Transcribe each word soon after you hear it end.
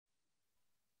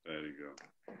There you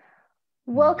go.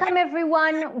 Welcome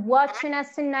everyone watching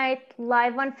us tonight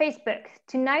live on Facebook.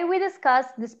 Tonight we discuss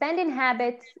the spending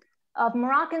habits of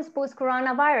Moroccans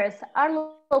post-coronavirus,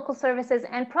 our local services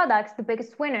and products, the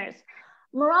biggest winners.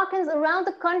 Moroccans around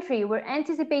the country were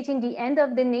anticipating the end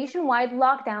of the nationwide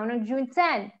lockdown on June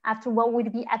 10. After what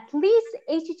would be at least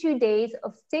 82 days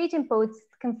of state-imposed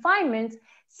confinement,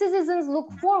 citizens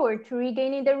look forward to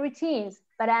regaining their routines.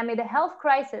 But amid a health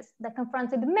crisis that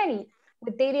confronted many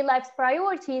with daily life's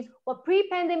priorities, what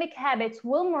pre-pandemic habits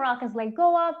will Moroccans let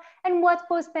go of, and what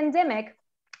post-pandemic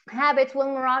habits will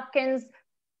Moroccans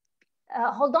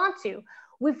hold on to?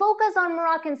 We focus on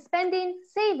Moroccan spending,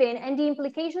 saving, and the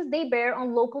implications they bear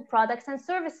on local products and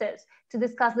services. To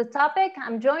discuss the topic,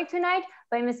 I'm joined tonight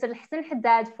by Mr Lahcen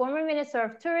Hadda, former Minister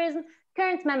of Tourism,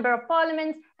 current Member of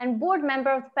Parliament, and board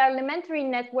member of the Parliamentary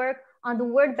Network on the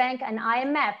World Bank and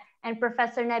IMF, and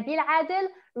Professor Nabil Adel,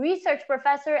 research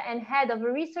professor and head of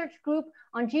a research group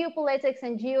on geopolitics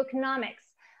and geoeconomics.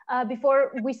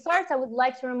 Before we start, I would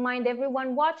like to remind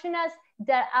everyone watching us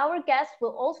that our guests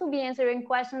will also be answering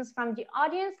questions from the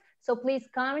audience, so please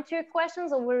comment your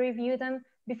questions or we'll review them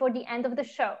before the end of the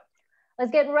show.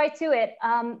 Let's get right to it.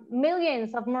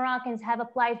 Millions of Moroccans have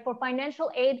applied for financial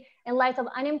aid in light of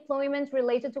unemployment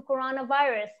related to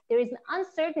coronavirus. There is an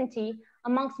uncertainty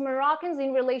amongst Moroccans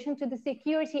in relation to the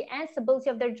security and stability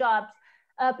of their jobs.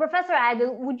 Professor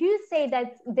Adel, would you say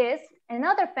that this and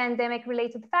other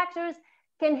pandemic-related factors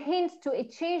can hint to a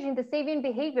change in the saving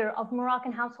behavior of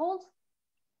Moroccan households?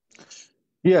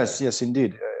 Yes,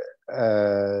 indeed.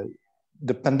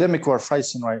 The pandemic we're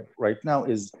facing right now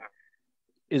is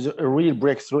a real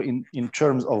breakthrough in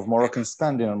terms of Moroccan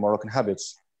spending and Moroccan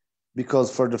habits,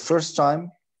 because for the first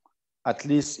time, at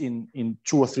least in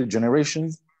 2 or 3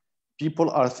 generations,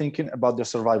 people are thinking about their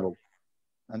survival.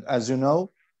 And as you know,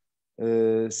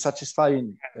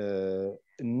 satisfying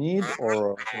need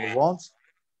or want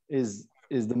is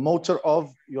the motor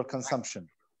of your consumption.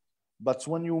 But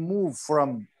when you move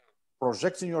from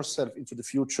projecting yourself into the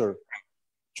future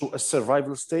to a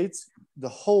survival state, the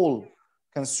whole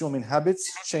consuming habits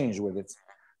change with it.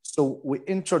 So we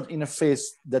entered in a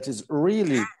phase that is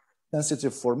really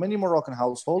sensitive for many Moroccan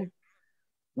households,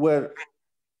 where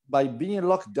by being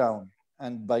locked down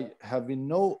and by having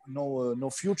no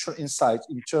future insight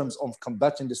in terms of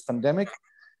combating this pandemic,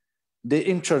 they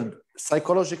entered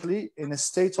psychologically in a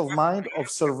state of mind of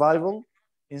survival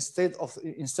instead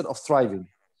of thriving.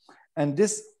 And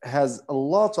this has a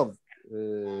lot of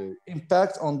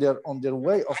impact on their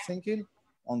way of thinking,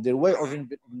 on their way of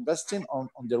investing,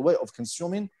 on their way of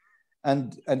consuming.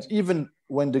 And even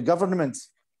when the government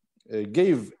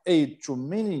gave aid to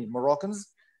many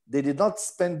Moroccans, they did not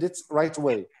spend it right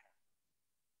away.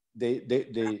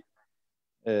 They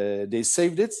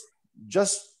saved it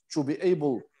just to be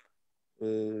able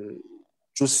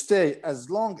to stay as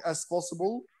long as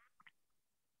possible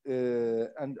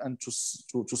and to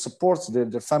support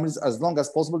their families as long as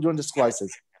possible during this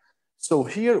crisis. So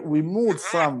here we moved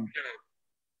from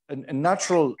a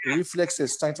natural reflexive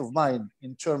state of mind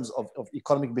in terms of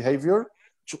economic behavior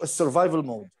to a survival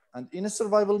mode. And in a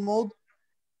survival mode,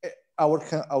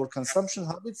 our consumption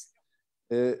habits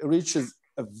reaches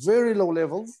a very low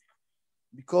levels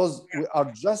because we are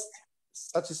just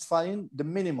satisfying the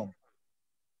minimum.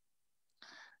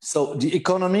 So the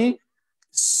economy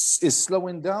is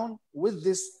slowing down with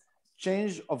this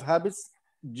change of habits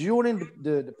during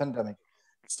the pandemic.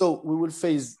 So we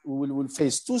will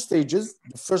face 2 stages.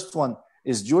 The first one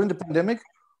is during the pandemic,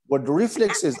 where the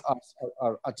reflexes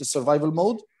are at the survival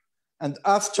mode, and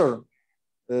after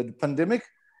the pandemic,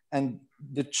 and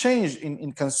the change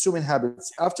in consuming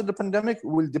habits after the pandemic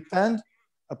will depend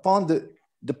upon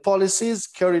the policies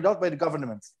carried out by the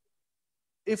government.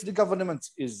 If the government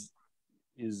is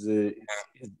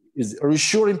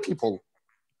reassuring people,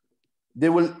 they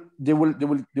will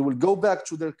go back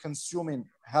to their consuming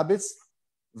habits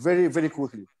very, very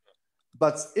quickly.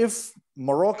 But if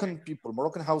Moroccan people,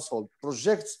 Moroccan household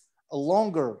project a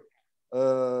longer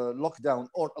lockdown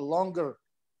or a longer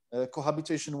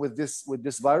cohabitation with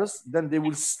this virus, then they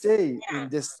will stay in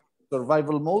this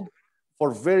survival mode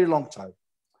for a very long time.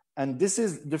 And this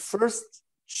is the first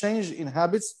change in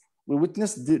habits we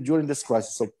witnessed during this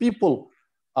crisis. So people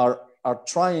are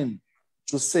trying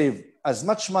to save as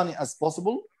much money as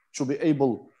possible to be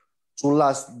able to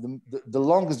last the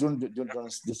longest during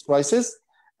this crisis,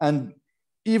 and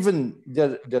even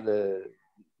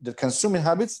the consuming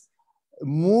habits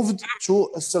moved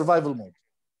to a survival mode.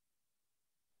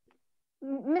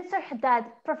 Mr. Haddad,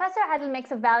 Professor Adel makes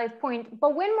a valid point,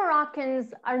 but when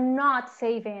Moroccans are not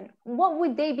saving, what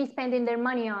would they be spending their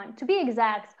money on? To be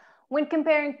exact, when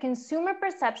comparing consumer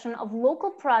perception of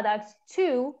local products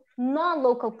to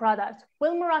non-local products?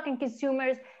 Will Moroccan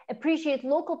consumers appreciate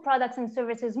local products and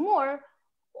services more,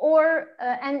 or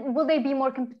and will they be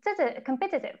more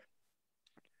competitive?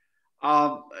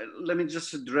 Let me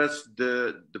just address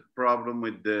the problem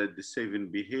with the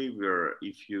saving behavior.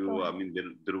 If you, I mean,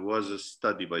 there was a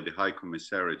study by the High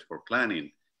Commissariat for Planning,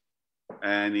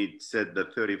 and it said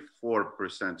that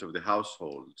 34% of the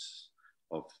households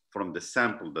from the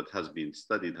sample that has been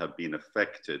studied have been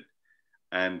affected,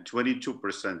 and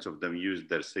 22% of them used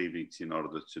their savings in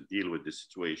order to deal with the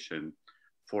situation.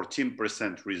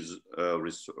 14%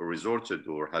 resorted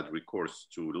or had recourse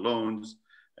to loans,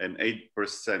 and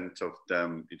 8% of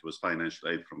them, it was financial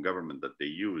aid from government that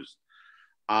they used.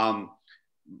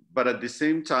 But at the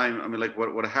same time, I mean, like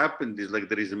what happened is like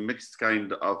there is a mixed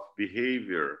kind of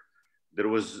behavior. There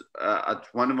was at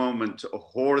one moment a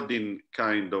hoarding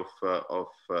kind of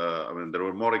I mean, there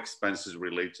were more expenses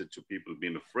related to people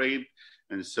being afraid.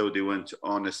 And so they went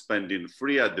on a spending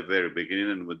free at the very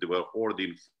beginning, and they were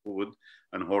hoarding food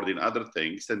and hoarding other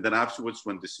things. And then afterwards,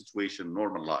 when the situation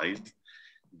normalized,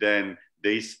 then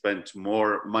they spent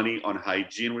more money on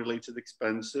hygiene related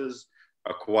expenses,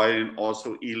 acquiring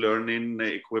also e-learning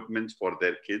equipment for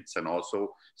their kids, and also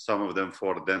some of them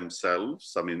for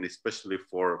themselves. I mean, especially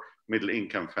for middle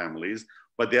income families,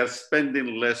 but they are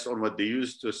spending less on what they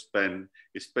used to spend,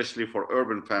 especially for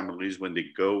urban families when they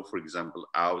go, for example,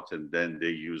 out and then they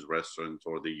use restaurants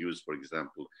or they use, for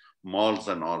example, malls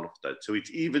and all of that. So it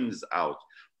evens out.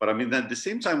 But I mean, at the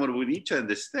same time, what we need to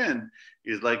understand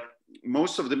is like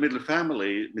most of the middle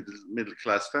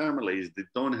class families, they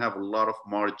don't have a lot of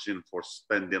margin for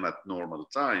spending at normal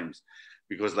times,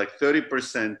 because like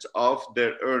 30% of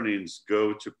their earnings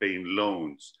go to paying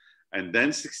loans, and then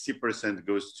 60%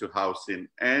 goes to housing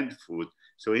and food.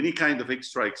 So any kind of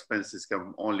extra expenses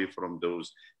come only from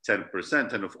those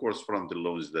 10%, and of course from the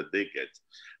loans that they get.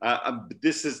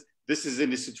 This is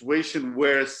in a situation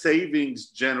where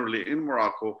savings generally in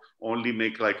Morocco only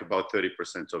make like about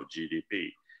 30% of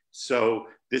GDP. So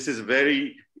this is a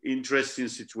very interesting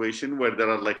situation where there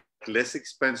are like less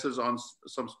expenses on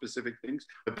some specific things,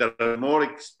 but there are more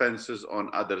expenses on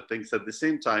other things. At the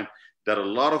same time, there are a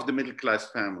lot of the middle class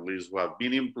families who have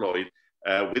been employed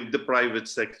with the private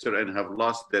sector and have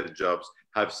lost their jobs,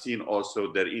 have seen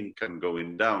also their income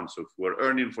going down. So if we're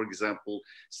earning, for example,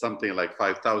 something like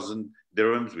 5,000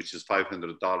 dirhams, which is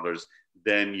 $500,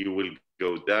 then you will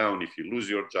go down if you lose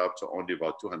your job to only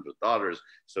about $200.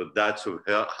 So that's a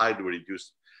highly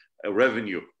reduced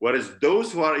revenue. Whereas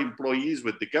those who are employees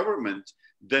with the government,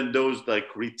 then those like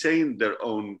retain their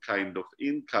own kind of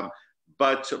income,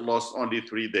 but lost only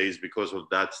 3 days because of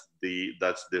that's the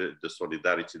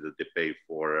solidarity that they pay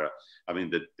for. I mean,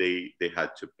 that they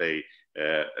had to pay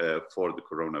for the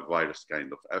coronavirus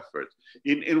kind of effort.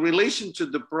 In relation to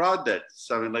the products,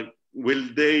 I mean, like, will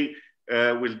they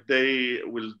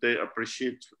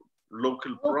appreciate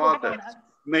local products?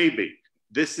 Maybe.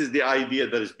 This is the idea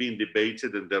that is being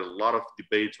debated, and there are a lot of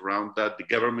debate around that. The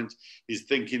government is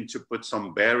thinking to put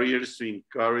some barriers to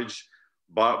encourage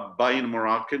buying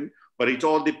Moroccan, but it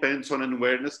all depends on an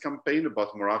awareness campaign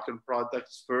about Moroccan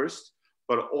products first,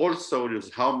 but also is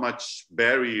how much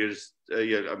barriers,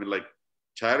 I mean, like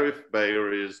tariff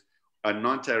barriers and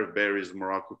non-tariff barriers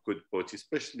Morocco could put,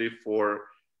 especially for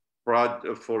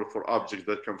objects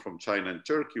that come from China and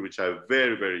Turkey, which are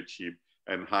very, very cheap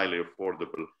and highly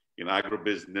affordable in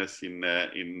agribusiness,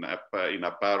 in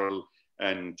apparel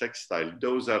and textile.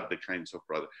 Those are the kinds of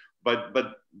products.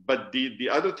 But the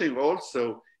other thing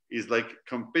also is like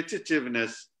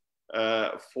competitiveness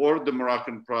for the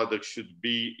Moroccan product should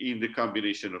be in the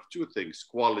combination of two things,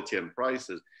 quality and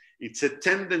prices. It's a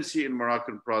tendency in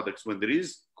Moroccan products, when there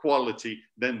is quality,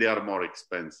 then they are more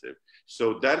expensive.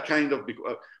 So that kind of,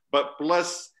 but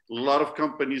plus a lot of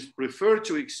companies prefer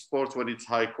to export when it's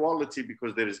high quality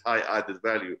because there is high added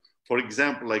value. For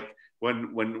example, like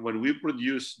when we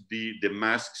produce the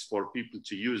masks for people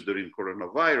to use during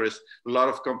coronavirus, a lot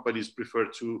of companies prefer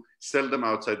to sell them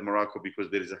outside Morocco because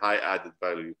there is a high added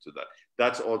value to that.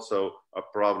 That's also a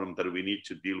problem that we need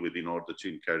to deal with in order to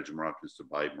encourage Moroccans to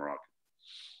buy Moroccan.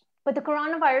 But the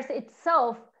coronavirus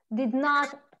itself did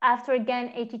not, after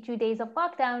again 82 days of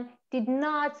lockdown, did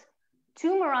not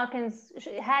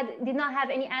have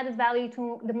any added value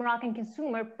to the Moroccan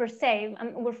consumer per se.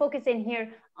 We're focusing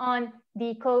here on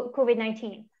the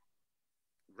COVID-19.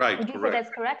 Right. Would you say that's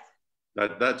correct?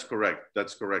 That's correct.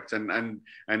 That's correct. And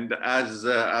as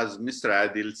Mr.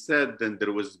 Adel said, then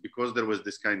because there was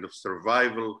this kind of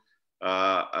survival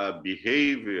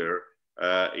behavior,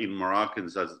 in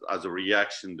Moroccans as a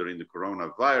reaction during the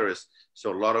coronavirus.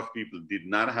 So a lot of people did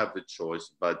not have a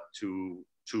choice but to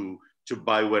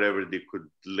buy whatever they could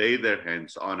lay their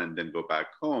hands on and then go back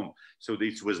home. So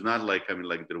this was not like, I mean,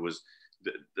 like there was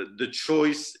the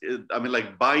choice, I mean,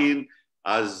 like buying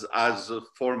as a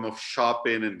form of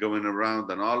shopping and going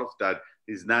around and all of that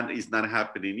is not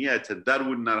happening yet. And that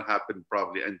would not happen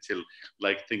probably until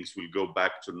like things will go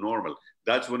back to normal.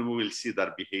 That's when we will see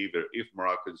that behavior, if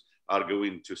Moroccans are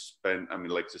going to spend, I mean,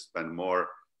 like to spend more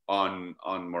on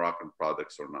Moroccan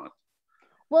products or not.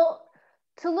 Well,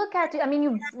 to look at, I mean,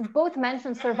 you both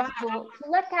mentioned survival. To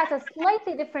look at a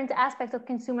slightly different aspect of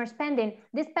consumer spending,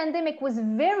 this pandemic was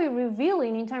very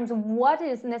revealing in terms of what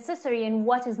is necessary and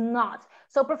what is not.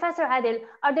 So, Professor Adel,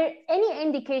 are there any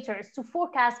indicators to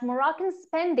forecast Moroccan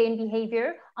spending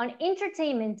behavior on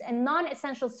entertainment and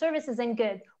non-essential services and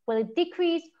goods? Will it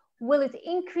decrease? Will it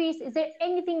increase? Is there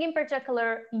anything in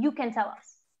particular you can tell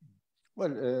us?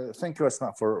 Well, thank you,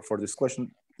 Asma, for this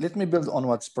question. Let me build on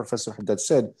what Professor Haddad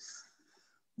said.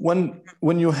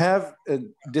 When you have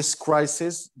this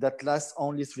crisis that lasts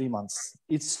only 3 months,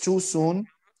 it's too soon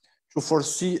to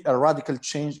foresee a radical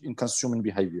change in consumer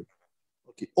behavior.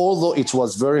 Okay. Although it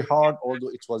was very hard, although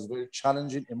it was very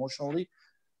challenging emotionally,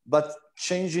 but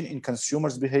changing in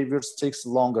consumers' behaviors takes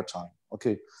longer time.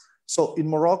 Okay, so in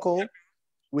Morocco,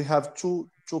 we have two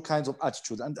kinds of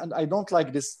attitudes, and I don't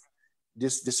like this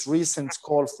recent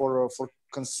call for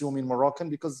consuming Moroccan,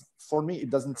 because for me it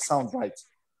doesn't sound right.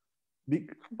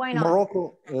 Why not?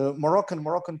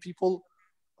 Moroccan people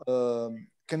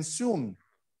consume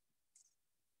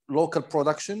local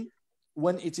production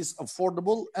when it is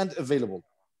affordable and available,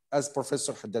 as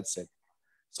Professor Haddad said.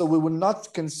 So we will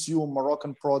not consume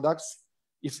Moroccan products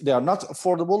if they are not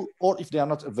affordable or if they are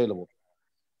not available.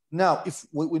 Now,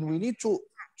 when we need to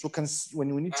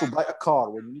buy a car,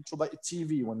 when we need to buy a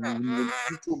TV, when we need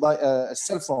to buy a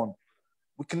cell phone,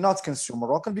 we cannot consume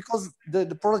Moroccan because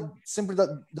the product simply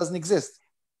doesn't exist.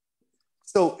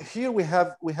 So here we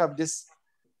have this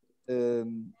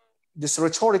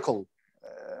rhetorical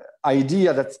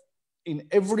idea that in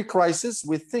every crisis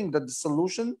we think that the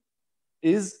solution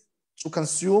is to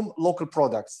consume local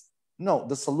products. No,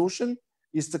 the solution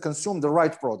is to consume the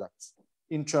right products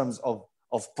in terms of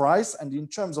price and in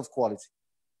terms of quality.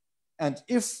 And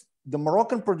if the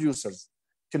Moroccan producers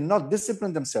cannot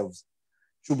discipline themselves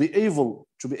to be able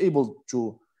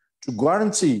to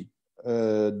guarantee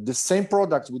the same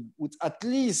product with at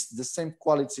least the same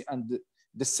quality and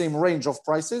the same range of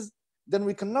prices, then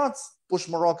we cannot push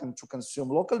Moroccan to consume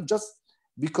local just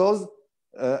because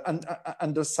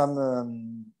under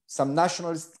some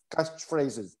nationalist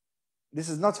catchphrases. This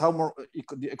is not how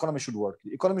the economy should work.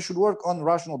 The economy should work on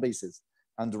rational basis.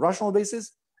 And the rational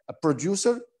basis, a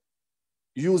producer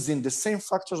using the same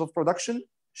factors of production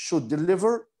should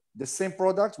deliver the same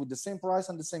product with the same price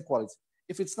and the same quality.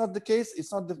 If it's not the case,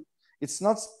 it's not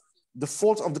the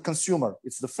fault of the consumer,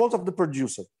 it's the fault of the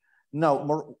producer.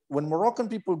 Now, when Moroccan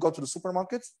people go to the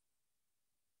supermarkets,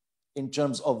 in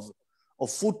terms of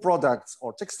food products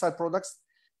or textile products,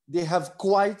 they have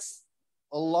quite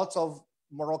a lot of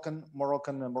Moroccan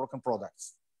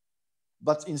products.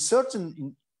 But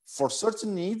for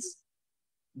certain needs,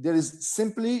 there is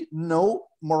simply no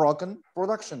Moroccan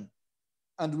production.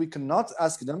 And we cannot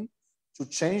ask them to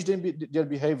change their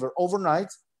behavior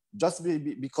overnight just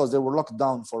because they were locked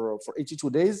down for 82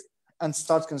 days and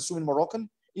start consuming Moroccan,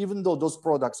 even though those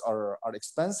products are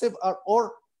expensive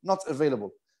or not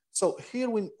available. So here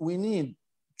we need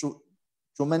to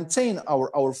maintain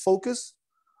our focus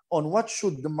on what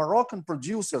should the Moroccan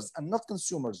producers and not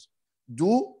consumers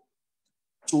do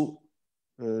to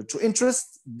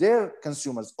interest their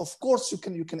consumers. Of course,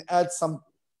 you can add some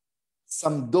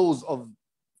dose of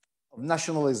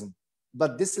nationalism,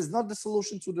 but this is not the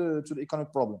solution to the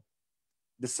economic problem.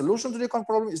 The solution to the economic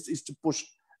problem is to put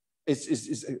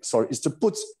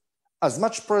as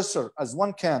much pressure as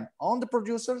one can on the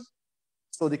producers,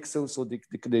 so they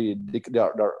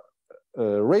are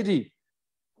ready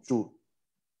to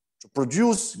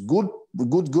produce good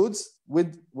goods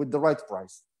with the right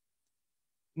price.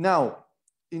 Now,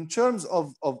 in terms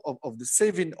of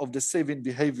the saving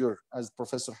behavior, as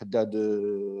Professor Haddad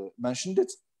mentioned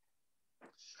it,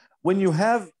 when you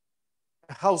have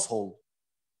a household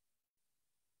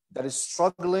that is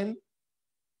struggling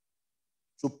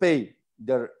to pay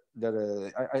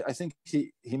I think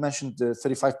he mentioned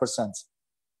 35%.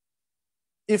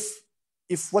 If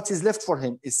what is left for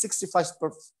him is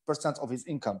 65% of his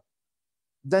income,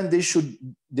 then they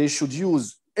should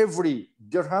use every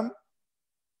dirham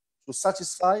to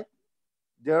satisfy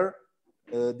their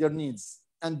needs.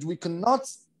 And we cannot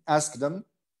ask them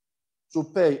to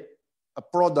pay a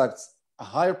product a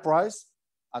higher price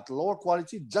at lower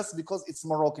quality just because it's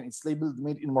Moroccan, it's labeled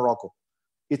made in Morocco.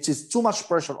 It is too much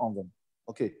pressure on them.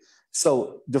 Okay, so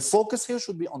the focus here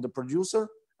should be on the producer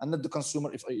and not the consumer,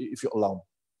 if you allow me.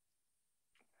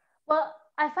 Well,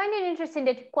 I find it interesting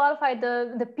that you qualify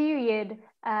the period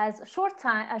as a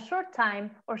short-term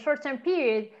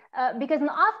period, because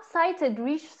an oft-cited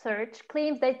research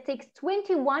claims that it takes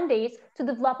 21 days to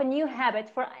develop a new habit,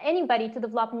 for anybody to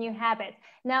develop a new habit.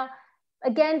 Now,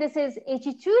 again, this is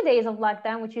 82 days of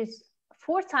lockdown, which is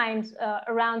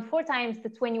around four times the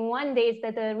 21 days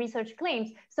that the research claims.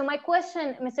 So my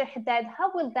question, Mr. Haddad, how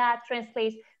will that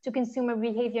translate to consumer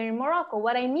behavior in Morocco?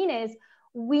 What I mean is,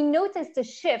 we noticed a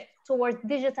shift towards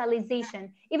digitalization,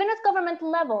 even at government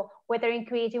level, whether in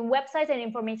creating websites and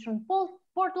information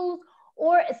portals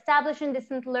or establishing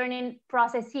distant learning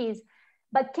processes.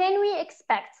 But can we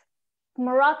expect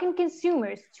Moroccan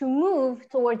consumers to move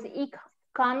towards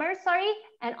e-commerce,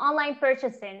 and online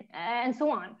purchasing and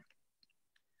so on?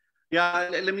 Yeah,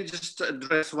 let me just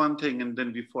address one thing, and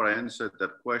then before I answer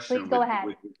that question, please go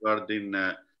ahead. Regarding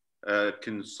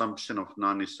consumption of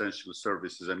non-essential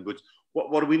services and goods.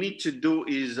 What we need to do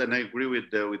is, and I agree with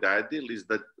Adil, is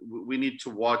that we need to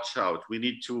watch out. We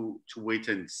need to wait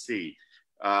and see.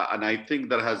 And I think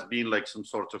there has been like some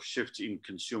sort of shift in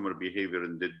consumer behavior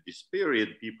in this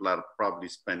period. People are probably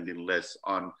spending less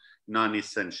on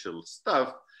non-essential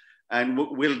stuff. And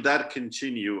will that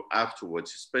continue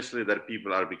afterwards, especially that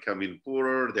people are becoming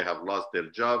poorer, they have lost their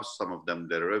jobs, some of them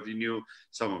their revenue,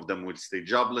 some of them will stay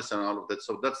jobless and all of that.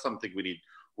 So that's something we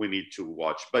need to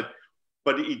watch. But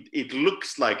it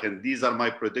looks like, and these are my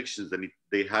predictions, and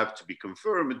they have to be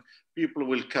confirmed, people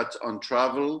will cut on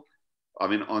travel. I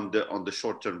mean, on the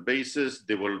short-term basis,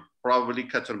 they will probably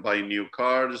cut on buying new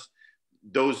cars.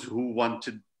 Those who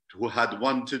had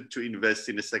wanted to invest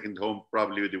in a second home,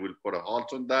 probably they will put a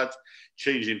halt on that.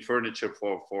 Changing furniture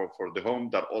for the home,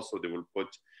 that also they will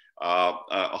put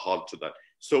a halt to that.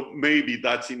 So maybe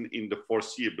that's in the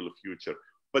foreseeable future.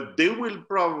 But they will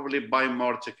probably buy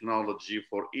more technology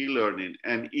for e-learning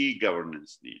and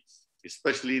e-governance needs,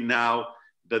 especially now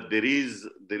that there is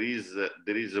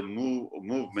a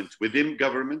movement within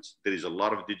government. There is a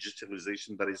lot of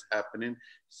digitalization that is happening.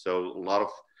 So a lot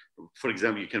of, for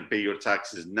example, you can pay your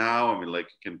taxes now. I mean, like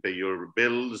you can pay your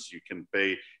bills, you can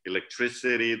pay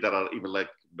electricity. There are even like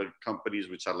big companies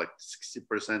which are like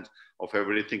 60% of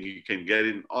everything you can get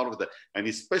in, all of that. And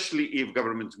especially if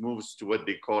government moves to what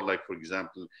they call, like, for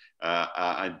example,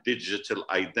 a digital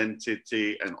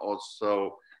identity, and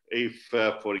also if,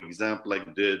 for example,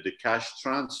 like the cash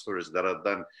transfers that are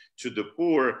done to the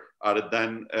poor are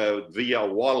done via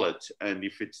wallet, and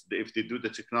if they do the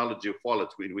technology of wallet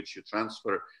in which you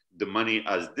transfer the money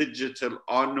as digital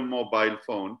on a mobile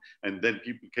phone, and then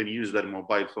people can use that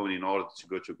mobile phone in order to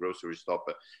go to a grocery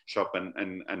shop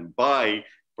and buy,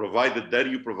 provided that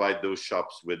you provide those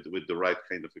shops with the right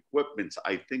kind of equipment.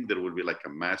 I think there will be like a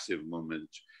massive movement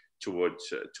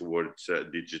towards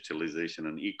digitalization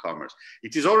and e-commerce.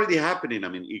 It is already happening, I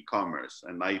mean, e-commerce.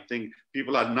 And I think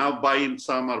people are now buying,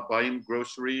 some are buying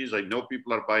groceries. I know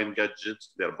people are buying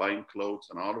gadgets, they're buying clothes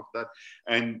and all of that.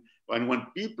 And when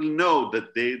people know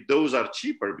that those are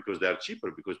cheaper, because they are cheaper,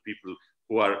 because people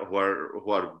who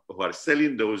are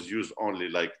selling those use only,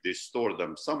 like they store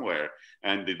them somewhere,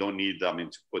 and they don't need, I mean,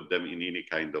 to put them in any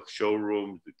kind of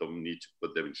showroom. They don't need to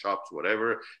put them in shops,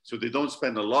 whatever. So they don't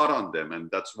spend a lot on them,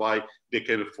 and that's why they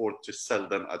can afford to sell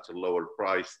them at a lower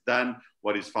price than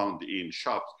what is found in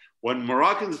shops. When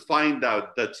Moroccans find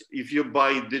out that if you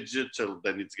buy digital,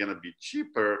 then it's going to be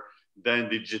cheaper, then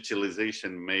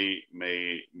digitalization may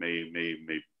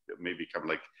become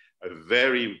like a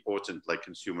very important like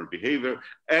consumer behavior,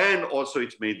 and also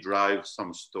it may drive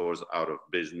some stores out of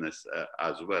business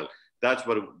as well. That's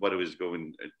what is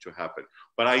going to happen.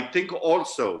 But I think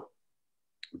also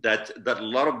that a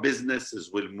lot of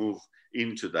businesses will move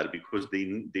into that, because they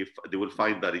will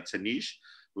find that it's a niche.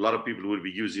 A lot of people will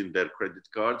be using their credit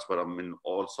cards, but I mean,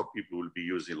 also people will be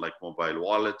using like mobile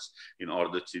wallets in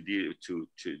order to do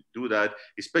that,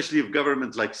 especially if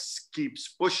government like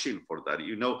keeps pushing for that.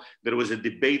 You know, there was a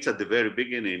debate at the very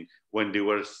beginning when they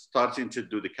were starting to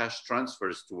do the cash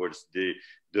transfers towards the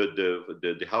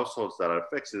households that are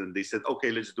affected, and they said,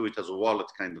 okay, let's do it as a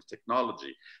wallet kind of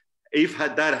technology. If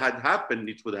that had happened,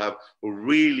 it would have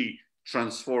really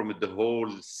transformed the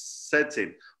whole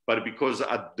setting. But because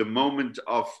at the moment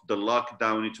of the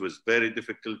lockdown, it was very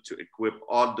difficult to equip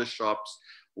all the shops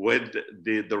with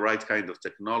the right kind of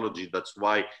technology. That's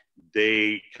why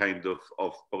they kind of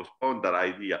postponed that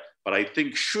idea. But I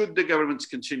think should the governments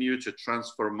continue to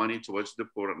transfer money towards the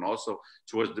poor and also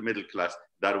towards the middle class,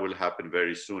 that will happen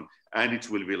very soon. And it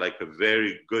will be like a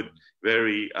very good,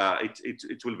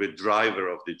 it will be a driver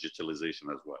of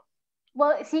digitalization as well.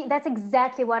 Well, see, that's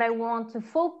exactly what I want to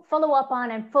follow up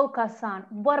on and focus on.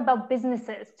 What about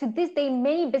businesses? To this day,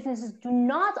 many businesses do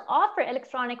not offer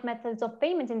electronic methods of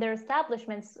payment in their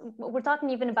establishments. We're talking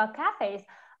even about cafes.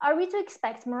 Are we to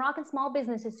expect Moroccan small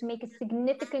businesses to make a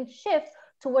significant shift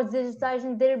towards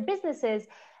digitizing their businesses?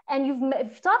 And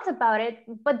you've talked about it,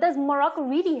 but does Morocco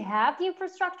really have the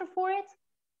infrastructure for it?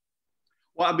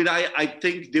 Well, I mean, I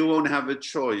think they won't have a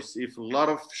choice if a lot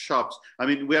of shops, I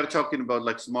mean, we are talking about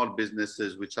like small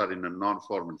businesses which are in a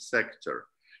non-formal sector.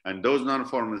 And those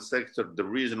non-formal sector, the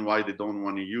reason why they don't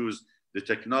want to use the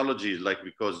technology is like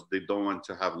because they don't want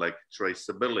to have like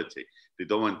traceability. They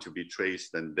don't want to be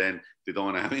traced, and then they don't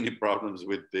want to have any problems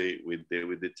with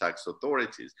the tax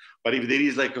authorities. But if there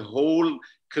is like a whole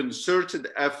concerted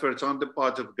effort on the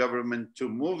part of government to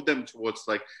move them towards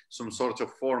like some sort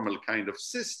of formal kind of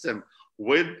system,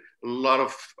 with a lot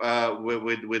of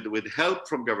with help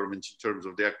from government in terms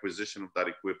of the acquisition of that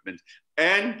equipment,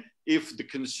 and if the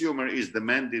consumer is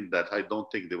demanding that, I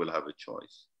don't think they will have a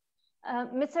choice.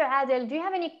 Mr. Adel, do you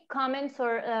have any comments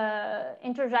or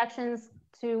interjections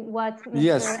to what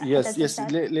Mr. Yes.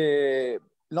 said?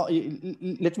 No,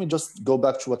 let me just go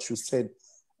back to what you said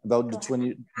about the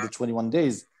 21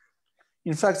 days.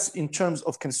 In fact, in terms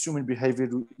of consumer behavior,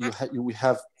 we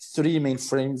have three main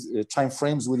time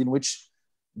frames within which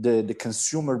the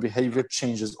consumer behavior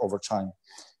changes over time.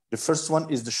 The first one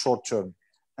is the short term,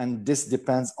 and this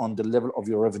depends on the level of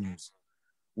your revenues.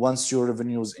 Once your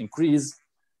revenues increase,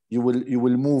 you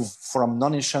will move from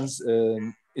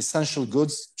essential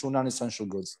goods to non-essential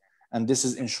goods, and this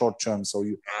is in short term. So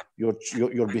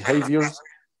your behaviors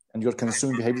and your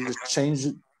consumer behaviors change.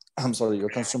 Your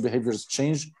consumer behaviors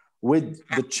change with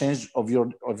the change of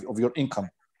your income.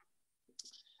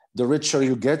 The richer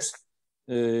you get,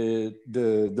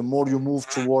 the more you move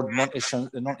toward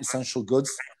non-essential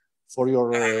goods for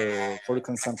your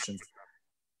consumption.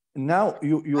 Now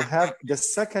you have the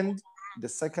second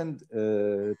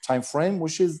time frame,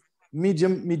 which is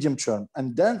medium term,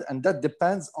 and that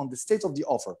depends on the state of the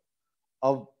offer,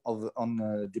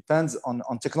 depends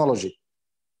on technology.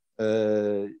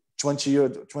 20 or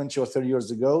 30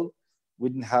 years ago, we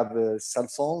didn't have cell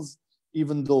phones,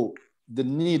 even though the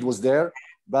need was there,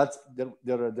 but there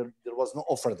was no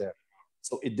offer there.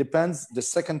 So it depends. The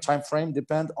second time frame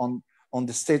depends on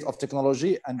the state of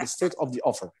technology and the state of the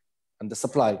offer and the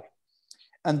supply.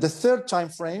 And the third time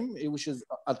frame, which is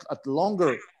at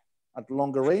longer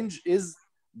range, is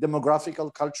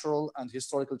demographical, cultural, and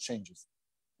historical changes.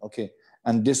 Okay,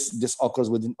 and this occurs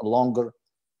within a longer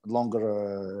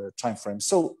time frame.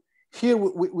 So here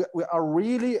we are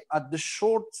really at the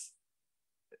short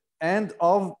end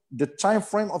of the time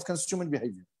frame of consumer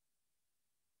behavior.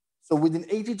 So within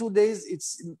 82 days,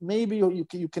 it's maybe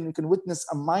you can witness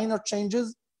a minor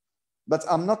changes, but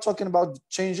I'm not talking about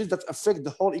changes that affect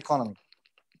the whole economy.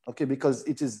 Okay, because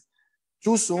it is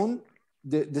too soon.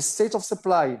 The state of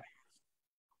supply.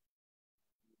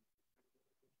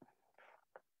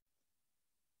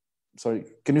 Sorry,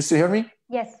 can you still hear me?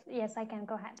 Yes, I can.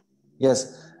 Go ahead.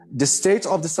 Yes, the state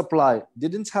of the supply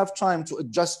didn't have time to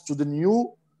adjust to the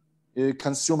new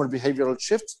consumer behavioral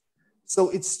shift. So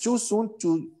it's too soon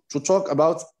to talk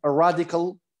about a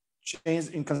radical change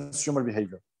in consumer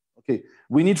behavior. Okay,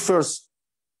 we need first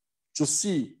to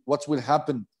see what will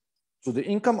happen to the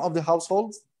income of the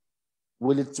households.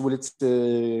 Will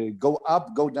it go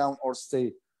up, go down, or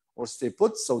stay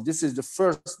put? So this is the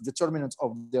first determinant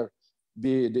of their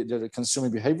consumer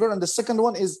behavior. And the second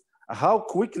one is how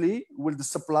quickly will the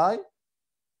supply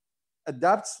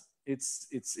adapt its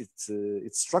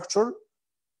structure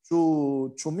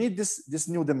to meet this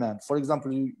new demand. For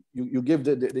example, you give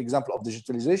the example of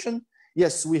digitalization.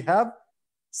 Yes, we have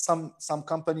some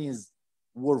companies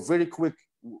were very quick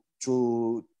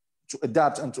to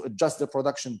adapt and to adjust their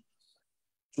production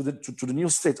to the new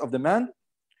state of demand,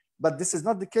 but this is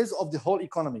not the case of the whole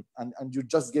economy. And you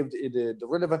just gave the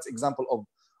relevant example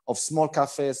of small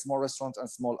cafes, small restaurants, and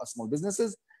small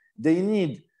businesses. They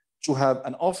need to have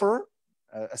an offer,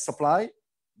 a supply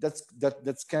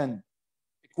that can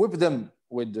equip them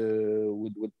with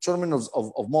terminals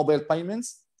of mobile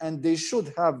payments, and they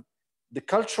should have the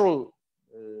cultural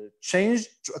change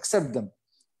to accept them.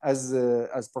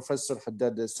 As Professor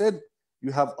Haddad said,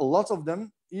 you have a lot of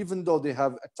them, even though they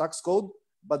have a tax code,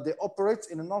 but they operate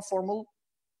in a non-formal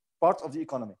part of the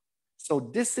economy. So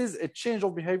this is a change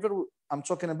of behavior I'm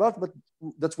talking about, but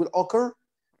that will occur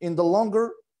in the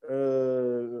longer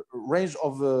range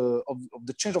of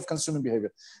the change of consumer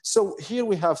behavior. So here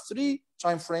we have 3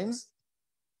 time frames,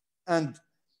 and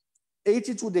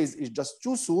 82 days is just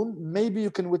too soon. Maybe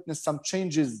you can witness some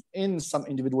changes in some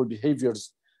individual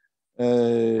behaviors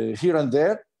here and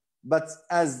there, but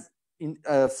as in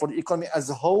for the economy as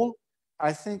a whole,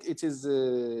 I think it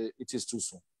is too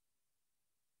soon.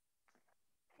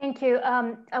 Thank you.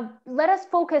 Let us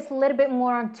focus a little bit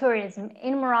more on tourism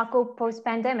in Morocco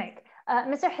post-pandemic.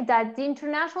 Mr. Haddad, the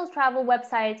international travel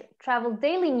website Travel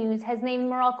Daily News has named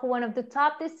Morocco one of the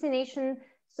top destinations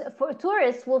for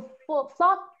tourists will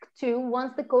flock to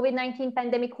once the COVID-19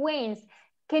 pandemic wanes.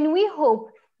 Can we hope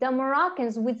that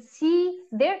Moroccans would see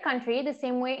their country the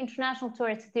same way international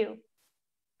tourists do?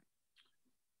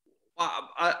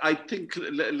 I think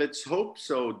let's hope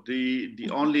so. The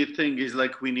only thing is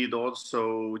like we need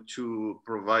also to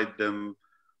provide them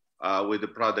with a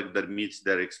product that meets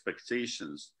their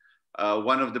expectations.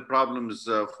 One of the problems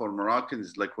for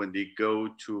Moroccans, like when they go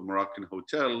to Moroccan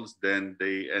hotels, then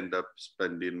they end up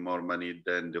spending more money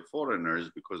than the foreigners,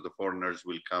 because the foreigners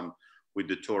will come with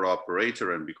the tour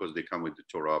operator, and because they come with the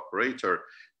tour operator,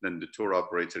 then the tour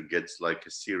operator gets like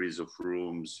a series of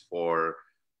rooms for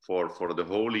the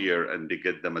whole year, and they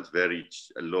get them at very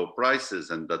low prices,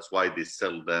 and that's why they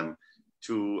sell them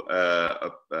to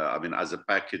I mean, as a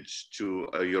package to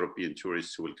European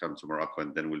tourists who will come to Morocco,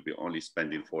 and then will be only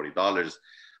spending $40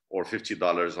 or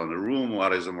 $50 on a room,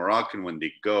 whereas a Moroccan, when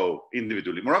they go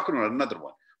individually, Moroccan or another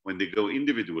one, when they go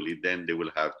individually, then they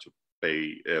will have to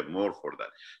pay more for that.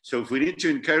 So if we need to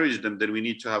encourage them, then we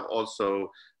need to have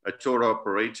also a tour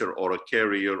operator or a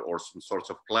carrier or some sort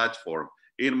of platform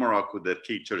in Morocco that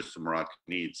caters to Moroccan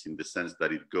needs, in the sense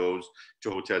that it goes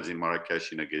to hotels in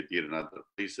Marrakesh, in Agadir, and other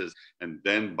places, and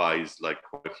then buys like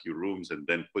quite a few rooms and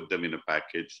then put them in a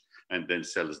package and then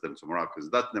sells them to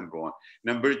Moroccans. That's number one.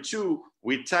 Number two,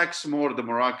 we tax more the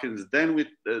Moroccans than with,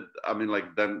 I mean,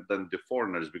 like than the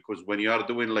foreigners, because when you are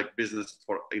doing like business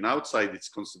in outside, it's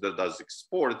considered as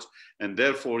export, and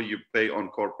therefore you pay on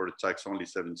corporate tax only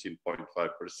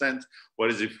 17.5%.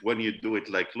 Whereas if when you do it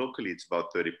like locally, it's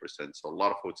about 30%. So a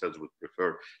lot of hotels would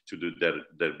prefer to do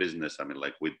their business, I mean,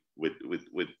 like with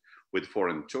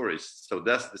foreign tourists. So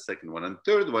that's the second one. And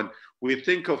third one, we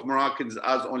think of Moroccans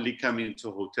as only coming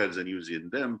to hotels and using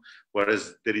them,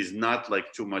 whereas there is not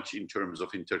like too much in terms of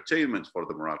entertainment for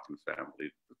the Moroccan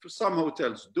family. Some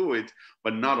hotels do it,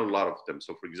 but not a lot of them.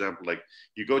 So for example, like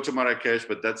you go to Marrakesh,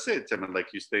 but that's it. I mean, like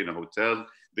you stay in a hotel,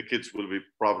 the kids will be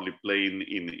probably playing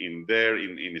in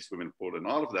a swimming pool and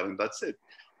all of that, and that's it.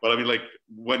 But I mean, like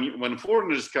when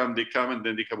foreigners come, they come and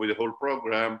then they come with a whole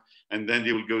program, and then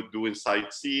they will go doing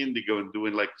sightseeing, they go and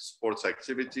doing like sports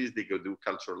activities, they go do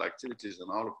cultural activities and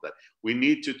all of that. We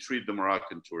need to treat the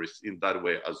Moroccan tourists in that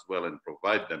way as well, and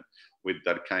provide them with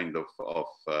that kind of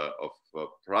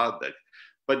product.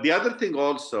 But the other thing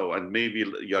also, and maybe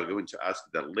you are going to ask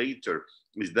that later,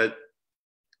 is that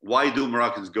why do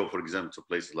Moroccans go, for example, to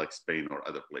places like Spain or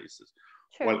other places?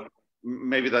 Sure. Well,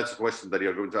 maybe that's a question that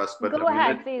you're going to ask, but go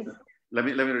ahead, please. Let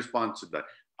me respond to that.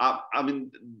 I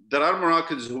mean, there are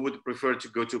Moroccans who would prefer to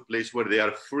go to a place where they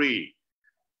are free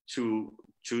to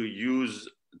use,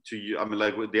 I mean,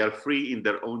 like they are free in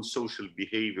their own social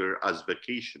behavior as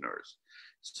vacationers.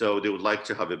 So they would like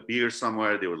to have a beer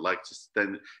somewhere. They would like to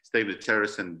stay in the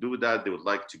terrace and do that. They would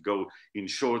like to go in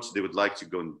shorts. They would like to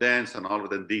go and dance and all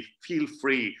of that. They feel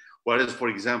free. Whereas, for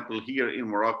example, here in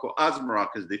Morocco, as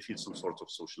Moroccans, they feel some sort of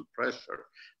social pressure.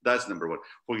 That's number one.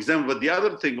 For example, but the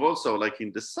other thing also, like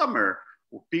in the summer,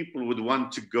 people would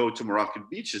want to go to Moroccan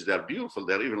beaches. They're beautiful.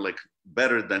 They're even like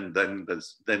better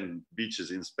than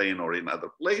beaches in Spain or in other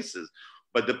places.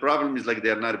 But the problem is like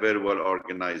they're not very well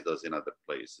organized as in other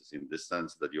places, in the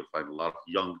sense that you'll find a lot of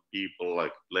young people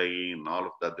like playing and all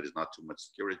of that. There is not too much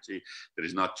security. There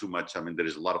is not too much, I mean, there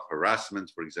is a lot of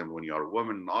harassment, for example, when you are a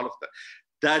woman and all of that.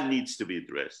 That needs to be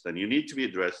addressed. And you need to be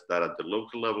addressed that at the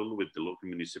local level with the local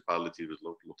municipalities, with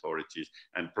local authorities,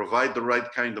 and provide the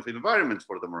right kind of environment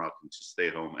for the Moroccans to stay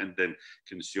home and then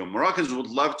consume. Moroccans would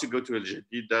love to go to El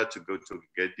Jadida, to go to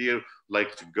Agadir,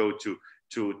 like to go to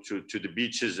the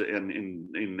beaches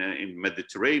in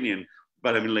Mediterranean,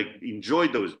 but I mean, like enjoy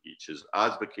those beaches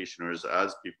as vacationers,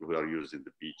 as people who are using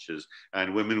the beaches,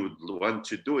 and women would want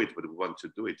to do it, would want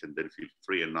to do it and then feel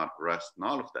free and not harassed and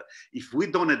all of that. If we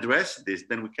don't address this,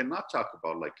 then we cannot talk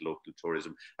about like local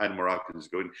tourism and Moroccans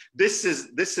going. This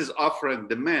is offer and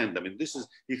demand. I mean, this is,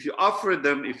 if you offer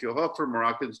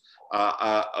Moroccans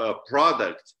a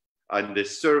product and a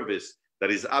service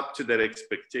that is up to their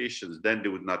expectations, then they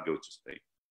would not go to Spain.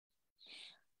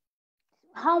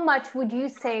 How much would you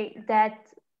say that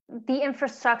the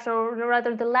infrastructure, or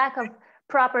rather the lack of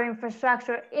proper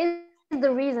infrastructure, is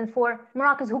the reason for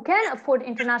Moroccans who can afford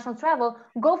international travel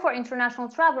go for international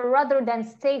travel rather than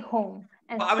stay home.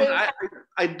 And I mean,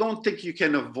 I don't think you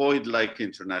can avoid like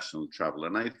international travel,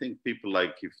 and I think people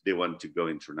like if they want to go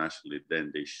internationally,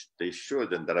 then they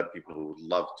should. And there are people who would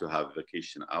love to have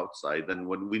vacation outside. And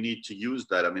when we need to use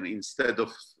that, I mean, instead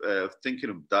of thinking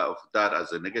of that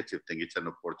as a negative thing, it's an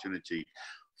opportunity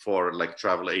for like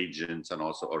travel agents and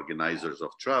also organizers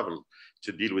of travel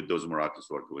to deal with those Moroccans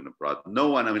who are going abroad. No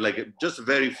one, I mean, like just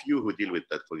very few who deal with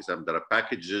that. For example, there are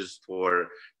packages for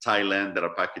Thailand, there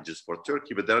are packages for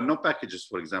Turkey, but there are no packages,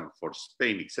 for example, for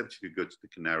Spain, except if you go to the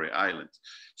Canary Islands.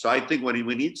 So I think what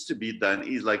needs to be done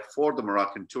is like for the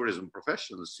Moroccan tourism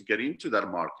professionals to get into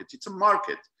that market. It's a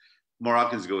market.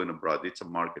 Moroccans going abroad, it's a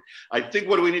market. I think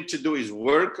what we need to do is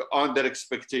work on their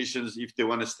expectations if they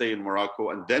want to stay in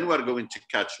Morocco, and then we're going to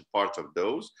catch a part of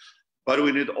those. But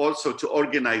we need also to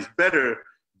organize better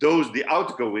the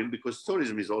outgoing, because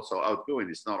tourism is also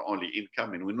outgoing. It's not only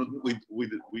incoming. We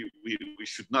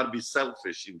should not be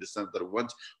selfish in the sense that we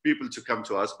want people to come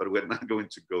to us, but we're not going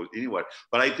to go anywhere.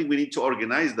 But I think we need to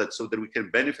organize that so that we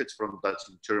can benefit from that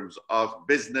in terms of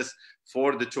business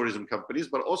for the tourism companies,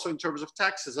 but also in terms of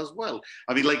taxes as well.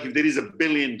 I mean, like if there is $1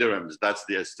 billion dirhams, that's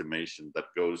the estimation that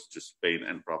goes to Spain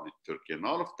and probably Turkey and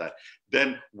all of that,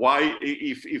 then why,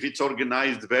 if it's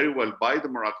organized very well by the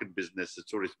Moroccan business, the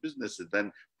tourist businesses,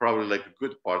 then probably like a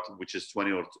good part, which is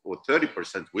 20 or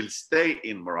 30%, will stay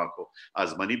in Morocco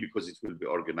as money because it will be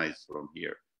organized from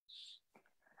here.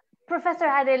 Professor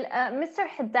Adel, Mr.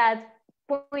 Haddad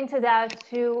pointed out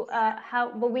to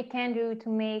what we can do to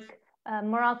make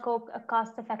Morocco a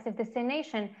cost-effective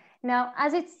destination. Now,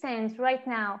 as it stands right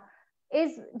now,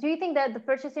 do you think that the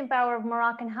purchasing power of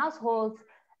Moroccan households,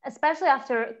 especially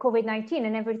after COVID-19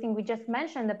 and everything we just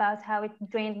mentioned about how it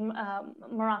drained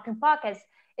Moroccan pockets,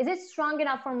 is it strong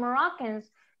enough for Moroccans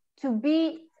to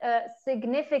be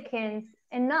significant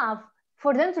enough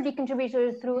for them to be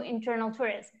contributors through internal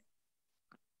tourism?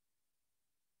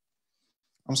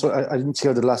 I'm sorry, I didn't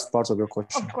hear the last part of your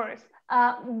question. Of course.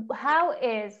 How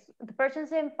is the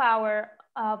purchasing power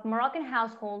of Moroccan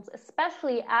households,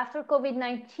 especially after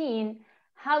COVID-19,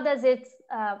 how does it,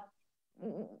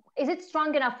 is it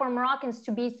strong enough for Moroccans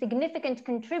to be significant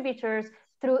contributors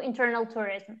through internal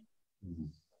tourism?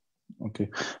 Okay,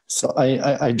 so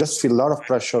I just feel a lot of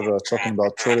pressure talking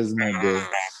about tourism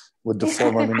with the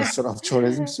former Minister of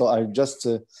Tourism. So I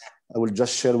will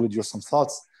just share with you some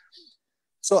thoughts.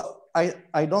 So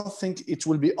I don't think it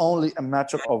will be only a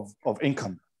matter of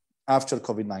income after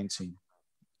COVID-19.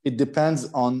 It depends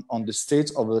on the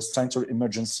state of a sanitary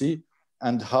emergency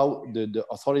and how the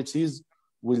authorities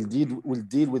will deal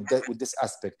with this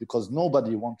aspect, because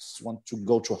nobody wants to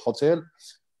go to a hotel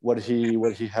where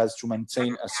he has to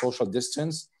maintain a social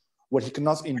distance, where he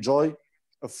cannot enjoy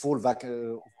a full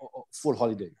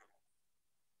holiday.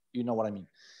 You know what I mean?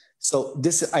 So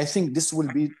I think this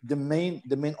will be the main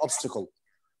obstacle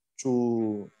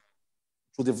to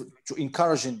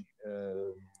encouraging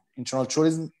internal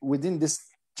tourism within this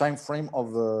time frame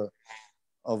of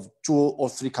 2 or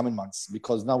 3 coming months,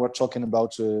 because now we're talking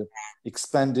about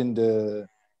expanding the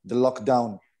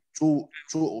lockdown two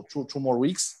more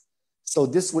weeks. So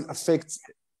this will affect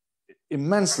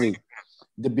immensely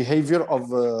the behavior of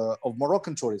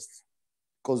Moroccan tourists,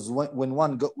 because when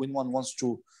one wants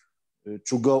to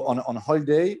go on a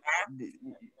holiday,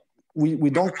 we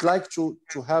don't like to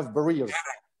have barriers.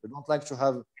 We don't like to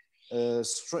have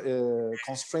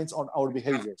constraints on our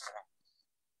behaviors.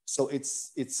 So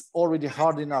it's already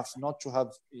hard enough not to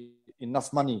have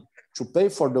enough money to pay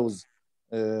for those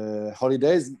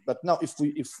holidays. But now, if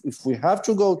we have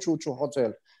to go to a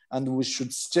hotel and we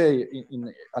should stay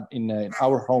in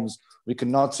our homes, we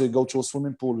cannot go to a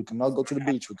swimming pool, we cannot go to the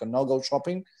beach, we cannot go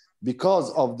shopping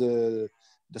because of the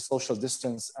social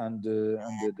distance and the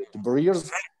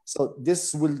barriers. So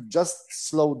this will just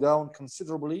slow down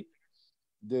considerably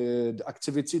the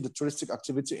touristic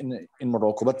activity in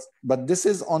Morocco. But this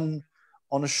is on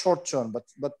a short term.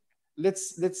 But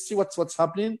let's see what's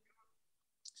happening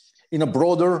in a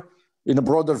broader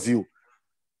view.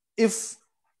 If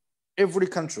every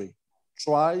country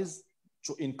tries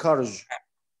to encourage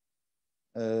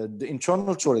the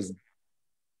internal tourism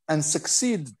and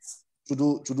succeeds to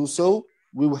do so,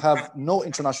 we will have no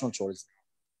international tourism.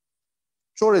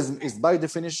 Tourism is by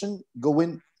definition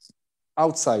going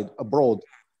outside, abroad.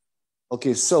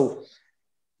 Okay, so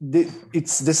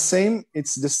it's the same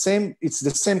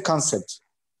concept.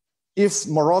 If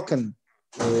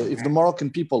the Moroccan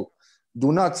people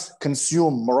do not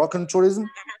consume Moroccan tourism,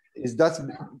 is that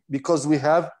because we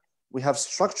have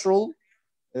structural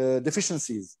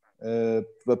deficiencies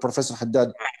Professor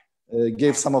Haddad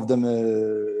gave some of them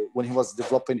when he was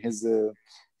developing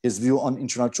his view on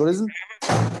international tourism.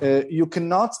 You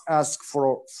cannot ask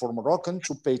for Moroccan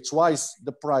to pay twice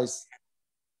the price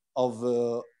of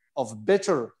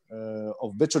better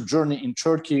journey in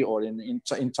Turkey or in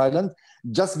Thailand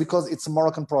just because it's a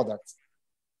Moroccan product.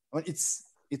 I mean,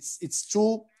 it's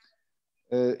too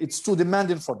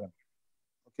demanding for them.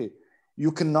 Okay,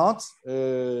 you cannot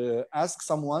ask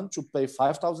someone to pay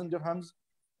 5,000 dirhams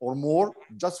or more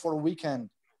just for a weekend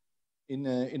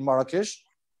in Marrakesh,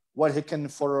 while he can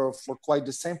for quite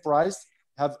the same price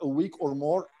have a week or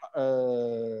more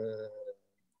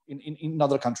in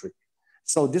another country.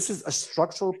 So this is a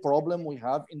structural problem we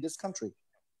have in this country.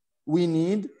 We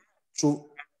need to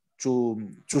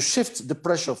shift the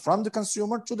pressure from the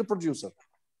consumer to the producer.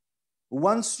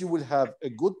 Once you will have a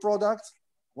good product,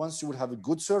 once you will have a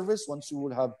good service, once you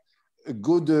will have a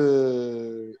good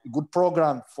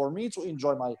program for me to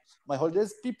enjoy my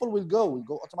holidays, people will go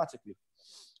automatically.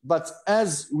 But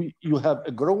as you have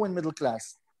a growing middle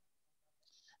class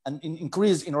and an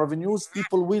increase in revenues,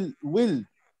 people will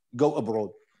go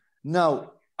abroad.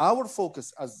 Now, our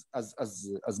focus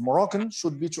as Moroccan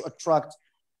should be to attract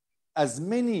as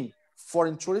many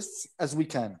foreign tourists as we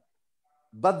can.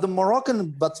 But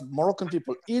Moroccan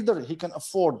people, either he can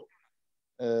afford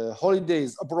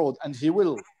holidays abroad and he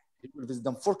will visit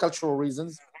them for cultural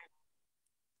reasons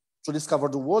to discover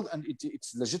the world, and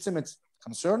it's legitimate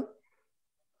concern,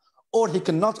 or he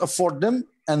cannot afford them,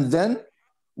 and then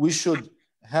we should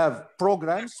have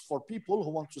programs for people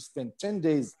who want to spend 10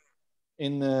 days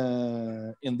in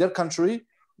their country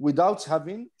without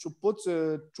having to put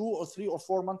 2 or 3 or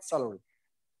 4 months salary.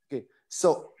 Okay,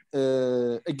 so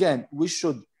again, we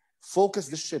should focus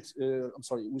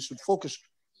we should focus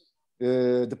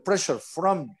the pressure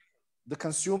from the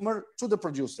consumer to the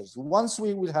producers. Once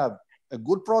we will have a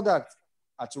good product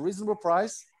at a reasonable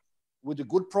price with a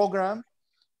good program,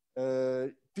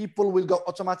 people will go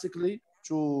automatically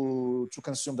to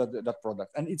consume that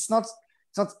product. And it's not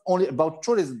only about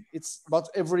tourism, it's about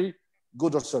every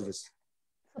good or service.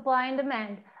 Supply and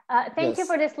demand. Thank you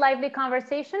for this lively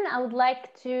conversation. I would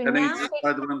like to Can now... I just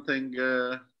add one thing?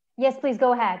 Yes, please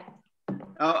go ahead.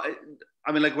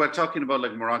 I mean, like we're talking about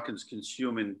like Moroccans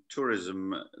consuming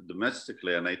tourism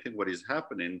domestically, and I think what is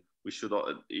happening,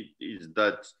 is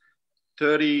that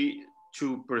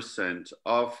 32%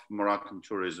 of Moroccan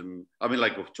tourism, I mean,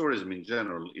 like of tourism in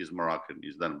general, is Moroccan,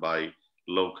 is done by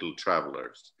local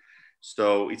travelers.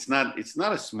 So it's not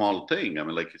a small thing. I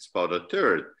mean, like it's about a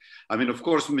third. I mean, of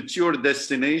course, mature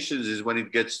destinations is when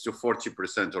it gets to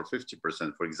 40% or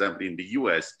 50%. For example, in the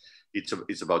US,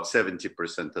 it's about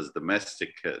 70% as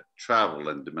domestic travel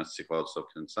and domestic also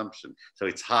consumption. So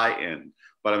it's high end.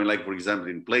 But I mean, like, for example,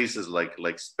 in places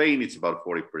like Spain, it's about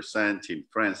 40%. In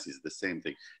France, it's the same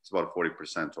thing. It's about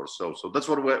 40% or so. So that's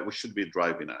what we should be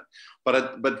driving at.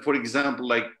 But for example,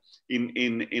 like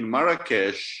in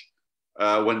Marrakesh,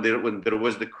 when there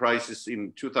was the crisis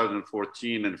in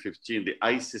 2014 and 15, the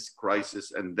ISIS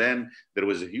crisis, and then there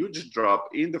was a huge drop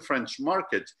in the French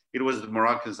market, it was the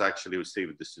Moroccans actually who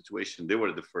saved the situation. They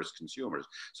were the first consumers.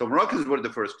 So Moroccans were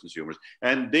the first consumers,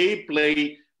 and they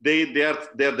are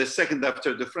the second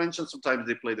after the French, and sometimes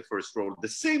they play the first role. The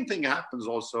same thing happens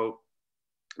also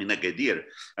in Agadir,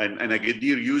 and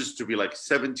Agadir used to be like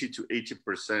 70 to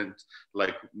 80%,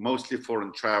 like mostly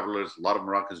foreign travelers. A lot of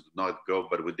Moroccans do not go,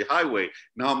 but with the highway,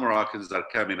 now Moroccans are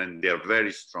coming and they're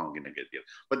very strong in Agadir.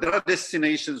 But there are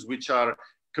destinations which are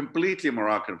completely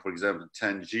Moroccan, for example,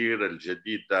 Tangier, El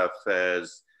Jadida,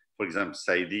 Fez, for example,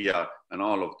 Saidia, and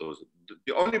all of those.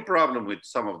 The only problem with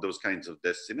some of those kinds of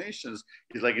destinations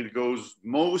is like it goes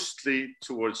mostly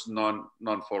towards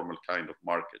non-formal kind of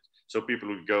market. So people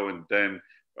will go and then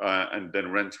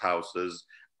rent houses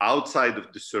outside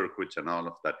of the circuit and all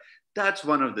of that. That's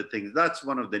one of the things, that's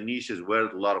one of the niches where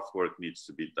a lot of work needs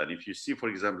to be done. If you see, for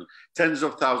example, tens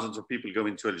of thousands of people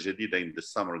going to El Jadida in the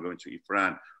summer, going to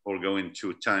Ifran, or going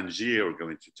to Tangier, or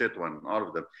going to Tetouan, and all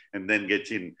of them, and then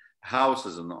getting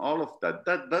houses and all of that,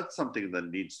 that's something that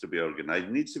needs to be organized.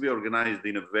 It needs to be organized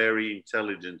in a very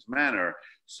intelligent manner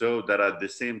so that at the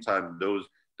same time,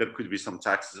 there could be some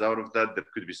taxes out of that. There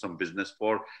could be some business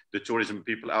for the tourism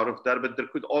people out of that, but there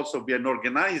could also be an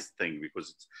organized thing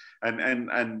because it's,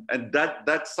 and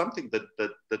that's something that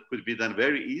could be done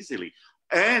very easily.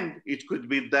 And it could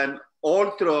be done all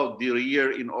throughout the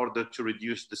year in order to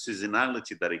reduce the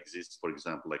seasonality that exists, for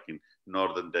example, like in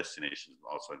northern destinations,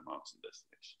 also in mountain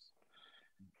destinations.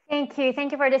 Thank you.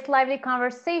 Thank you for this lively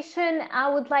conversation. I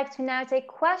would like to now take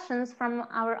questions from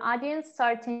our audience,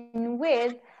 starting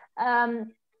with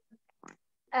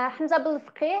Hamza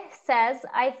Belfaqih says,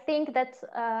 I think that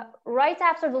right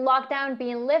after the lockdown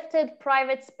being lifted,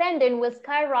 private spending will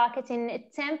skyrocket in an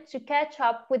attempt to catch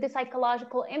up with the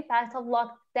psychological impact of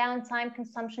lockdown time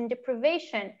consumption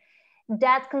deprivation.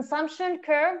 That consumption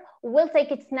curve will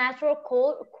take its natural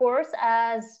course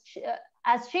as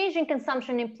change in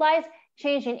consumption implies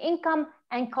change in income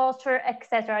and culture,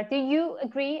 etc. Do you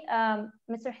agree,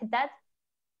 Mr. Haddad?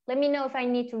 Let me know if I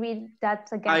need to read that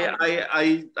again.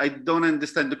 I don't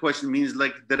understand the question. It means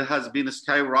like there has been a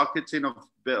skyrocketing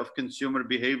of consumer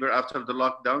behavior after the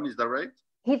lockdown. Is that right?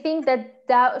 He thinks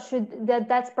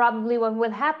that's probably what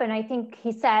will happen. I think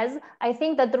he says, I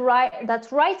think that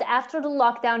that's right after the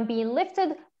lockdown being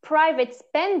lifted, private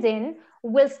spending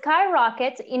will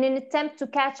skyrocket in an attempt to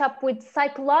catch up with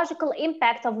psychological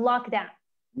impact of lockdown.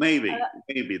 Maybe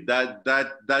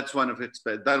that's one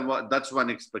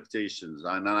expectations,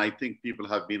 and I think people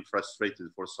have been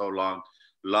frustrated for so long,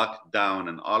 lockdown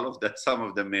and all of that. Some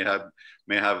of them may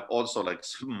have also like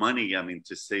some money, I mean,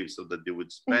 to save so that they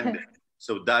would spend it.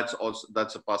 So that's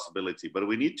a possibility. But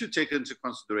we need to take into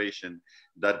consideration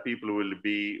that people will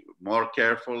be more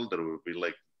careful. There will be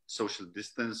like social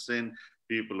distancing.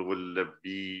 People will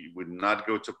not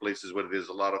go to places where there's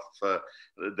a lot of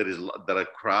there are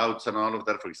crowds and all of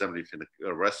that. For example, if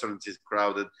a restaurant is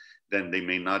crowded, then they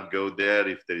may not go there.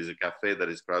 If there is a cafe that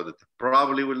is crowded,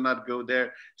 probably will not go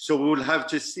there. So we will have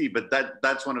to see. But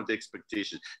that's one of the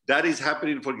expectations. That is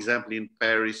happening, for example, in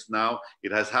Paris now.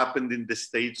 It has happened in the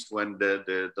States when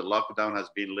the lockdown has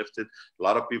been lifted. A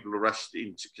lot of people rushed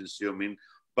into consuming.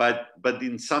 But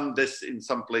in some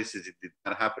places it did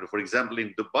not happen. For example,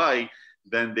 in Dubai,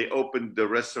 then they opened the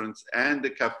restaurants and the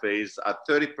cafes at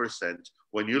 30%.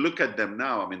 When you look at them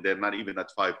now, I mean, they're not even at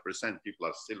 5%. People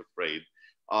are still afraid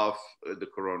of the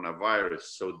coronavirus.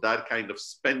 So that kind of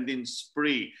spending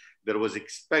spree that was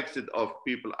expected of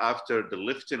people after the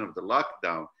lifting of the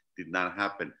lockdown did not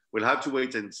happen. We'll have to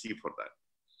wait and see for that.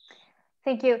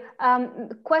 Thank you.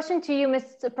 Question to you,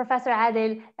 Mr. Professor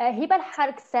Adel. Hiba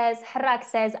Harrak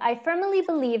says, I firmly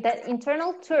believe that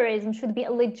internal tourism should be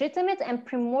a legitimate and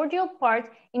primordial part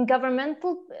in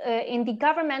the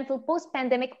governmental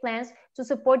post-pandemic plans to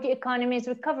support the economy's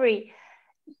recovery.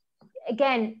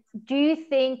 Again, do you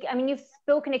think, I mean, you've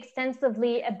spoken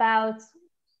extensively about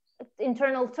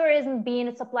internal tourism being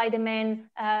a supply-demand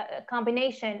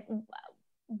combination.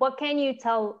 What can you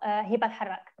tell Hiba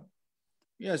Harrak?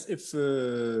 Yes, if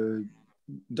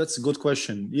that's a good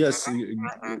question. Yes,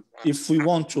 if we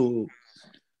want to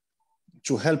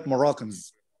help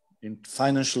Moroccans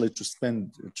financially to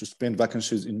spend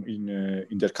vacancies in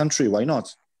their country, why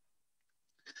not?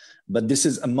 But this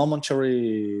is a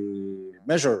momentary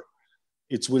measure.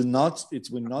 It will not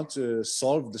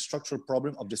solve the structural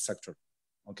problem of this sector.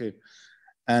 Okay,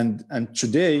 and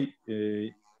today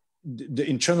the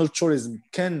internal tourism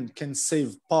can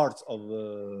save part of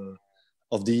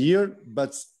the year,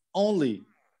 but only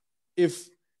if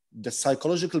the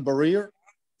psychological barrier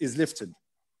is lifted.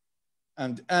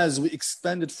 And as we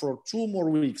expanded for 2 more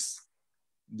weeks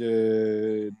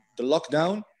the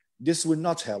lockdown, this will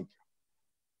not help.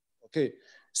 Okay,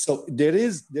 so there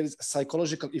is a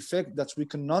psychological effect that we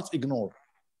cannot ignore.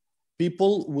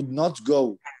 People would not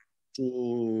go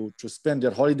to spend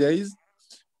their holidays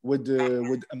with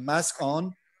a mask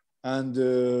on and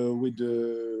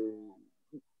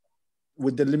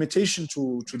with the limitation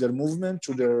to their movement,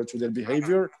 to their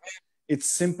behavior. It's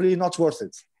simply not worth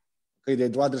it. Okay,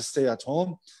 they'd rather stay at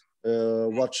home,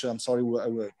 watch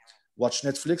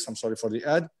Netflix. I'm sorry for the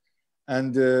ad,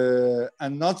 and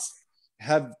not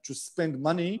have to spend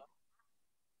money.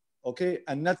 Okay,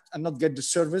 and not get the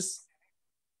service,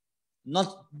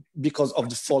 not because of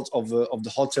the fault of the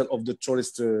hotel, of the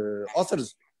tourist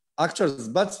actors,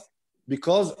 but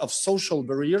because of social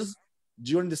barriers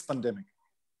during this pandemic.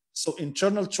 So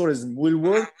internal tourism will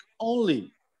work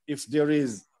only if there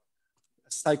is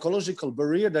a psychological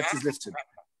barrier that is lifted.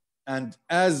 And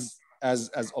as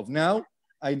of now,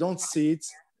 I don't see it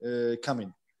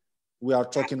coming. We are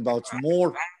talking about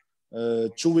more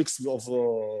 2 weeks of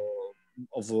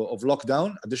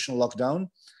lockdown, additional lockdown.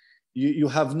 You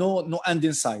have no end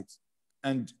in sight.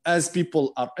 And as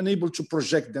people are unable to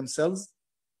project themselves,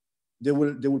 they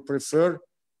will prefer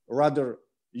rather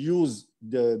use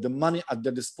the money at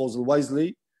their disposal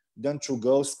wisely than to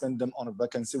go spend them on a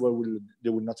vacancy where they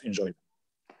will not enjoy them.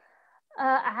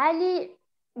 Ali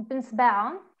bin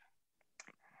Sabah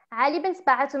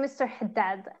to Mr.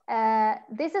 Haddad.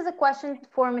 This is a question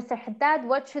for Mr. Haddad.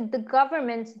 What should the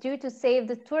government do to save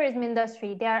the tourism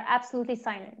industry? They are absolutely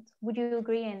silent. Would you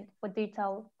agree? And what do you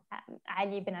tell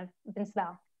Ali bin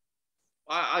Sabah?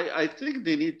 I think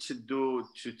they need to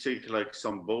take like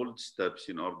some bold steps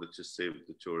in order to save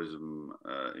the tourism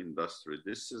industry.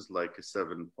 This is like a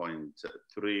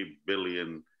 7.3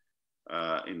 billion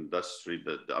industry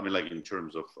that, I mean, like in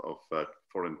terms of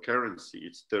foreign currency,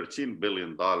 it's $13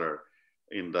 billion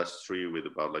industry with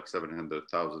about like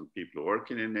 700,000 people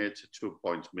working in it, 2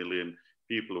 million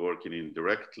people working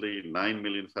indirectly, 9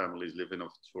 million families living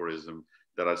off tourism.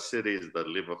 There are cities that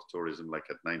live off tourism like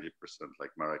at 90%,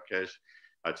 like Marrakesh,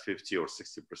 at 50 or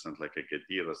 60% like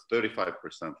Agadir,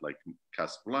 35% like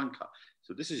Casablanca.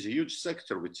 So this is a huge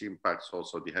sector which impacts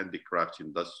also the handicraft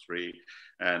industry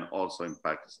and also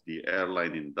impacts the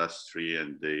airline industry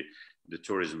and the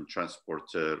tourism transport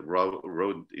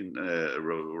road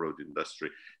industry.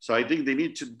 So I think they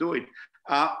need to do it.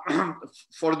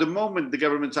 For the moment, the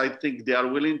governments, I think they are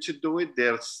willing to do it.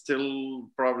 They're still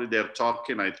probably they're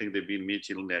talking. I think they've been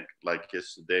meeting like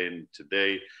yesterday and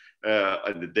today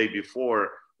and the day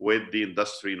before with the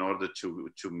industry in order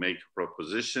to make a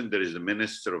proposition. There is a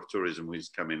minister of tourism who is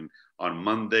coming on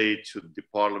Monday to the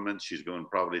parliament. She's going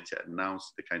probably to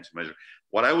announce the kinds of measures.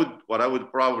 What I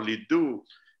would probably do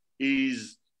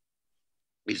is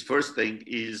first thing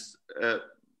is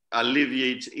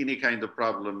alleviate any kind of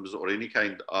problems or any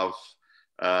kind of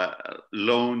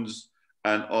loans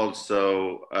and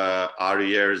also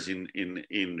arrears in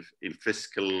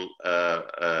fiscal,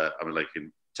 I mean, like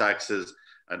in taxes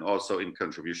and also in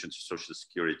contribution to Social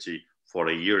Security for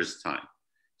a year's time.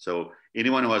 So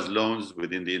anyone who has loans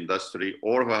within the industry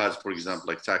or who has, for example,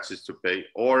 like taxes to pay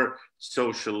or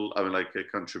social, I mean, like a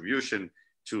contribution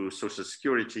to Social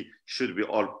Security should be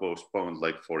all postponed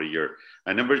like for a year.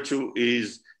 And number two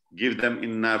is give them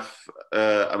enough,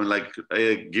 I mean, like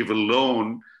give a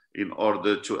loan in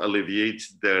order to alleviate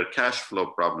their cash flow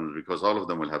problems, because all of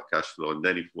them will have cash flow. And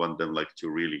then if you want them like to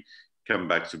really come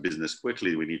back to business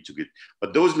quickly, we need to get,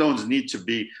 but those loans need to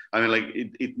be, I mean, like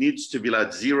it needs to be like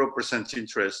 0%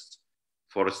 interest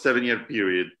for a 7-year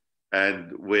period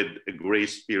and with a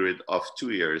grace period of 2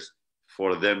 years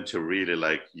for them to really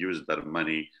like use that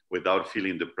money without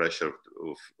feeling the pressure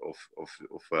of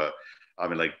I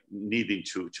mean, like needing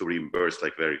to reimburse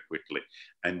like very quickly.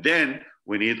 And then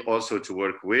we need also to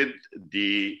work with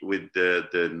the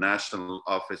National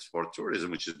Office for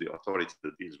Tourism, which is the authority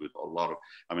that deals with a lot of,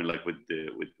 I mean, like with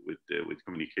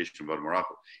communication about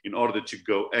Morocco, in order to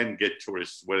go and get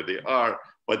tourists where they are.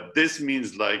 But this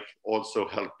means like also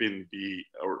helping the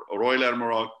Royal Air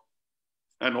Morocco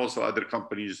and also other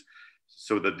companies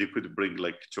so that they could bring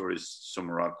like tourists to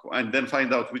Morocco and then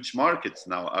find out which markets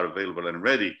now are available and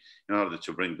ready in order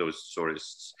to bring those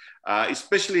tourists.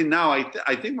 Especially now,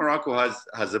 I think Morocco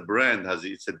has a brand,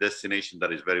 it's a destination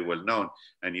that is very well known,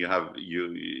 and you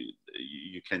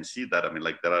can see that. I mean,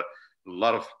 like there are a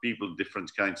lot of people, different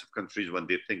kinds of countries, when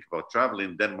they think about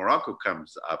traveling, then Morocco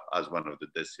comes up as one of the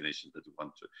destinations that you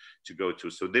want to go to.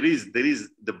 So there is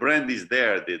the brand is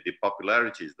there, the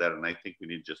popularity is there, and I think we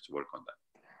need just to work on that.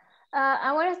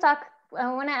 I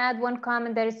want to add one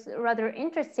comment that is rather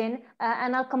interesting,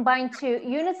 and I'll combine two.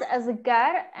 Yunus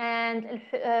Azgar and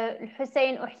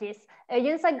Hussein Uhlis.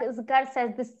 Yunus Azgar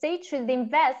says the state should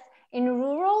invest in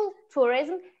rural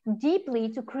tourism deeply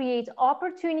to create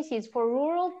opportunities for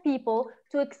rural people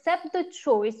to accept the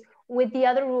choice with the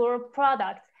other rural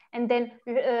products. And then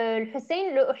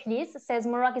Hussein Uhlis says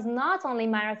Morocco is not only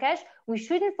Marrakesh. We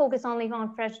shouldn't focus only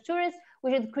on fresh tourists.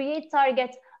 We should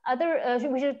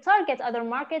we should target other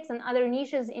markets and other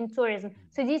niches in tourism.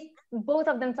 So both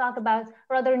of them talk about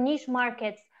rather niche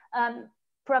markets.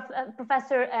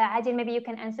 Professor Adel, maybe you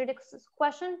can answer this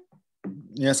question.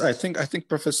 Yes, I think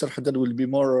Professor Haddad will be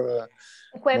more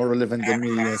relevant than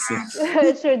me. Yes.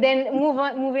 Sure. Then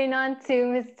moving on to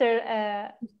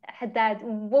Mr. Haddad.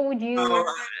 What would you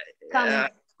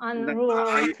comment on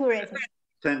rural tourism?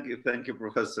 Thank you,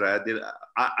 Professor Adil.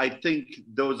 I think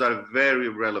those are very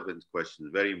relevant questions,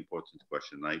 very important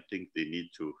questions. I think they need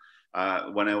to,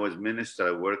 when I was minister,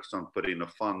 I worked on putting a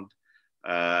fund.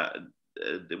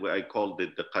 I called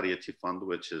it the Qaryati Fund,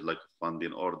 which is like a fund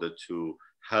in order to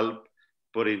help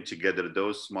putting together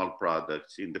those small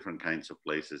products in different kinds of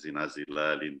places, in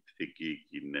Azilal, in Fikik,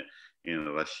 in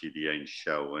Rashidia, in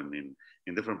Shawan,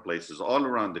 in different places all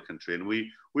around the country. And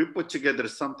we put together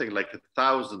something like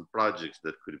 1,000 projects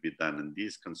that could be done. And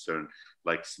these concern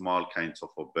like small kinds of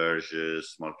auberges,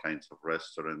 small kinds of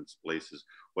restaurants, places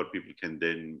where people can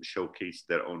then showcase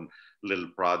their own little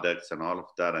products and all of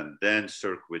that. And then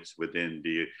circuits within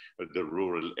the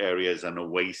rural areas and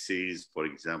oases, for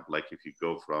example, like if you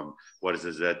go from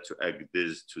Ouarzazate to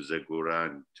Agdiz to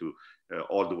Zagora and to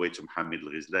all the way to Mohammed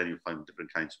al-Ghazlan. You find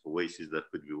different kinds of oases that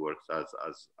could be worked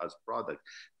as product.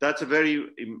 That's a very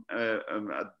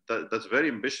that's a very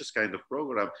ambitious kind of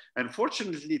program.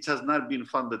 Unfortunately, it has not been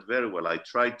funded very well. I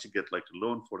tried to get like a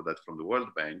loan for that from the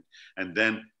World Bank, and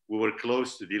then we were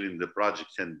close to dealing the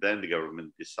project, and then the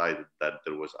government decided that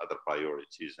there was other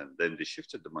priorities, and then they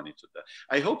shifted the money to that.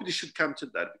 I hope they should come to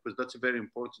that, because that's a very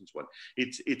important one.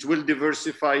 It will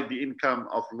diversify the income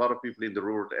of a lot of people in the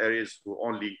rural areas who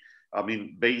only,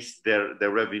 base their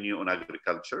revenue on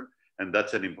agriculture. And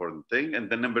that's an important thing. And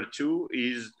then number two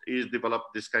is develop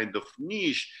this kind of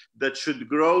niche that should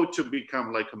grow to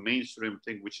become like a mainstream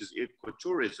thing, which is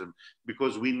ecotourism,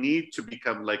 because we need to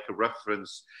become like a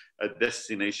reference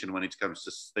destination when it comes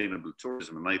to sustainable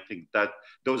tourism. And I think that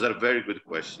those are very good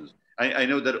questions. I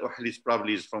know that Ohlis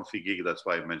probably is from Figuig, that's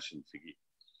why I mentioned Figuig.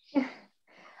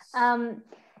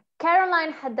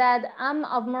 Caroline Haddad, I'm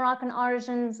of Moroccan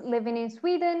origins living in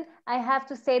Sweden. I have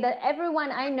to say that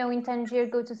everyone I know in Tangier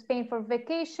go to Spain for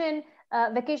vacation.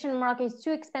 Vacation in Morocco is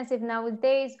too expensive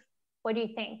nowadays. What do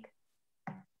you think?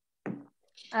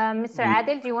 Mr.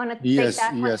 Adel, do you want to take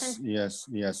that question?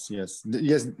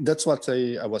 Yes, that's what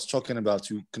I was talking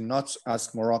about. You cannot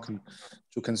ask Moroccan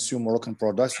to consume Moroccan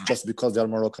products just because they are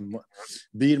Moroccan.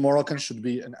 Being Moroccan should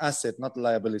be an asset, not a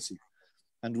liability.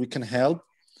 And we can help,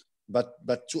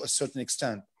 but to a certain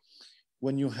extent.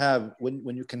 When you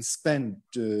can spend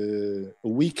a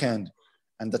weekend,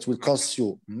 and that will cost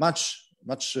you much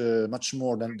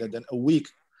more than a week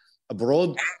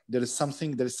abroad, there is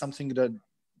something that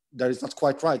is not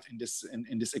quite right in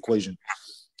this equation.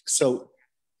 So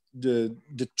the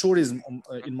tourism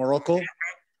in Morocco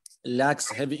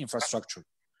lacks heavy infrastructure.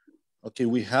 Okay,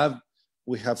 we have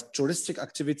touristic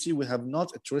activity. We have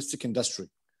not a touristic industry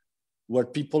where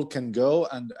people can go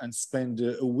and spend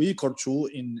a week or two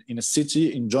in a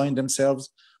city, enjoying themselves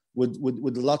with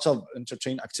a lot of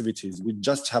entertaining activities. We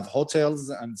just have hotels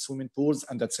and swimming pools,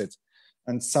 and that's it.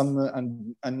 And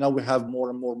now we have more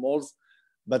and more malls,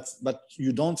 but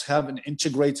you don't have an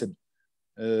integrated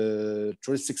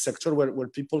touristic sector where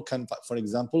people can, for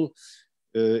example,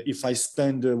 if I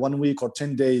spend 1 week or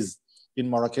 10 days in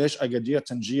Marrakesh, Agadir,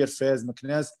 Tangier, Fez,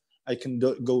 Meknès, I can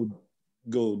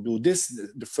go do this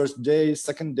the first day,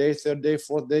 second day, third day,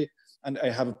 fourth day, and I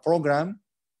have a program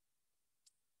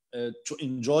to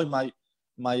enjoy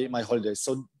my holidays.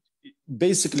 So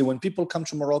basically, when people come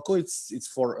to Morocco, it's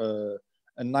for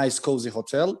a nice cozy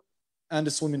hotel and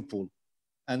a swimming pool,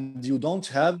 and you don't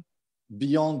have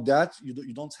beyond that.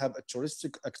 You don't have a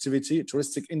touristic activity, a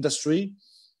touristic industry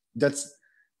that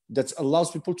allows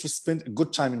people to spend a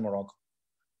good time in Morocco.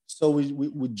 So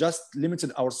we just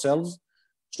limited ourselves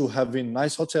to having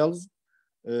nice hotels,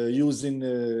 using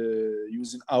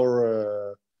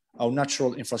our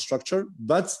natural infrastructure,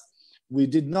 but we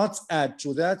did not add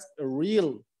to that a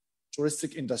real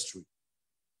touristic industry.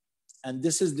 And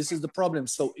this is the problem.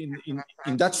 So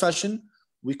in that fashion,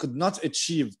 we could not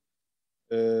achieve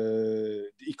the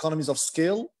economies of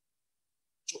scale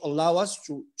to allow us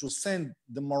to send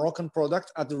the Moroccan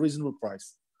product at a reasonable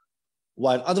price.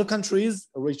 While other countries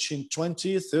reaching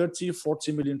 20, 30,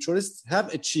 40 million tourists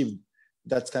have achieved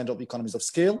that kind of economies of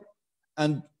scale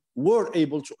and were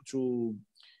able to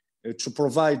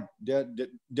provide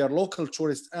their local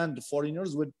tourists and the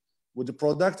foreigners with the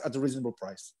product at a reasonable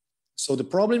price. So the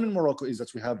problem in Morocco is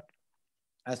that we have,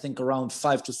 I think, around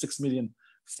 5 to 6 million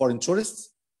foreign tourists.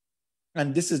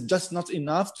 And this is just not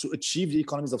enough to achieve the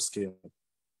economies of scale.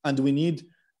 And we need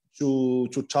to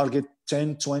target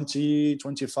 10, 20,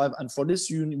 25. And for this,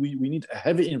 we need a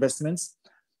heavy investments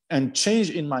and change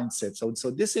in mindset.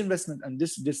 So this investment and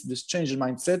this change in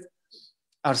mindset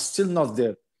are still not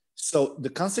there. So the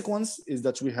consequence is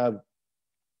that we have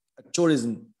a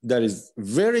tourism that is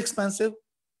very expensive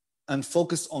and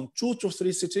focused on 2 to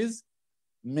 3 cities,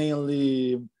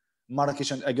 mainly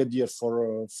Marrakesh and Agadir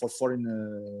for foreign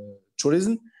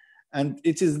tourism. And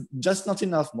it is just not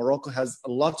enough. Morocco has a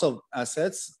lot of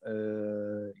assets,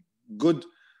 good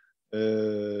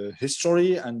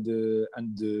history, and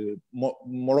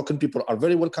Moroccan people are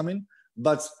very welcoming.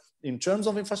 But in terms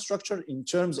of infrastructure, in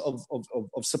terms of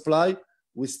supply,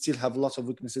 we still have lots of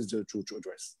weaknesses to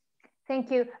address.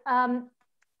 Thank you.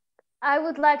 I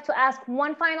would like to ask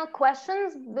one final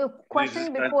question. The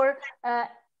question before,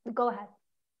 go ahead.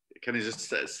 Can you just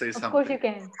say something? Of course you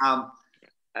can.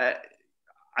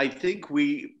 I think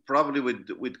we probably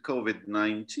with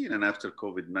COVID-19 and after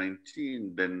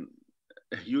COVID-19, then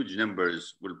huge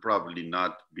numbers will probably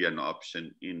not be an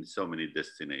option in so many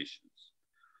destinations.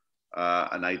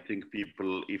 And I think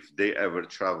people, if they ever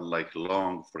travel like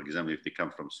long, for example, if they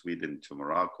come from Sweden to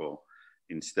Morocco,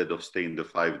 instead of staying the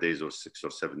 5 days or 6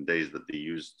 or 7 days that they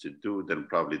used to do, then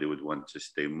probably they would want to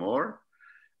stay more.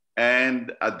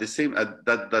 And at the same,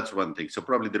 that's one thing. So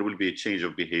probably there will be a change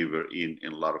of behavior in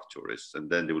a lot of tourists, and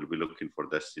then they will be looking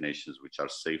for destinations which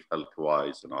are safe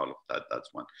health-wise and all of that. That's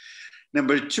one.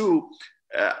 Number two,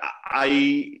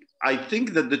 I think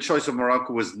that the choice of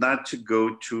Morocco was not to go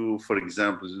to, for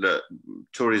example,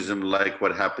 tourism like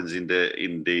what happens in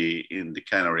the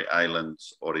Canary Islands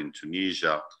or in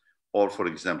Tunisia, or for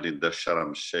example in the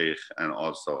Sharm Sheikh and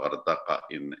also Ardaqa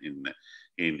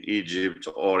in Egypt,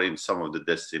 or in some of the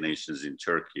destinations in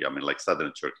Turkey. I mean, like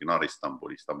southern Turkey, not Istanbul.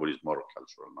 Istanbul is more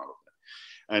cultural and all of that.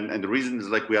 And the reason is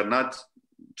like we are not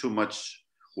too much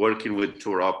working with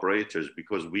tour operators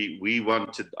because we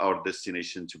wanted our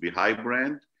destination to be high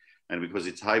brand. And because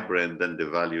it's high brand, then the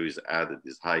value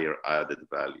is higher added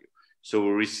value. So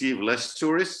we receive less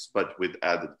tourists, but with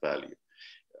added value.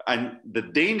 And the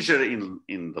danger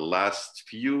in the last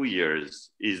few years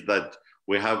is that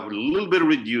we have a little bit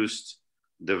reduced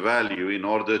the value in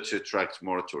order to attract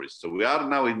more tourists. So we are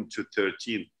now into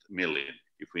 13 million,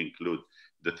 if we include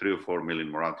the 3 or 4 million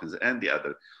Moroccans and the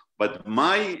other. But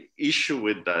my issue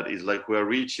with that is like we're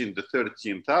reaching the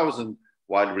 13,000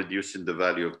 while reducing the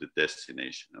value of the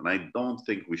destination. And I don't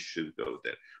think we should go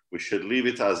there. We should leave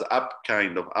it as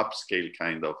upscale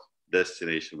kind of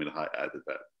destination with high added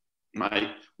value.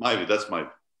 My view, that's my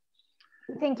view.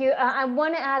 Thank you. I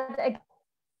want to add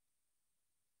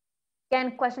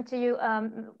again question to you,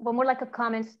 but more like a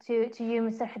comment to you,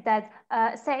 Mr. Haddad.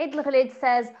 Saeed Al-Ghalid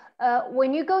says,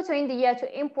 when you go to India to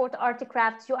import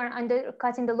artifacts, you are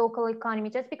undercutting the local economy.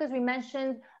 Just because we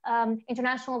mentioned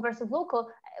international versus local,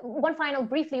 one final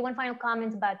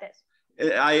comment about this.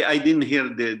 I didn't hear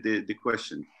the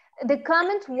question. The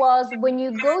comment was, when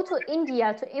you go to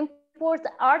India to import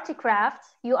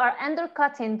artifacts, you are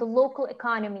undercutting the local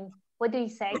economy. What do you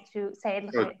say to Saeed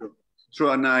Al-Ghalid?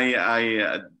 True, and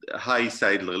hi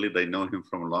Saeed Al-Ghalid, I know him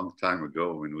from a long time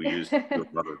ago when we used to do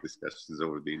a lot of discussions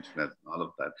over the internet and all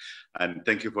of that. And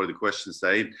thank you for the question,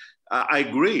 Saeed. I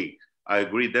agree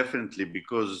definitely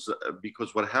because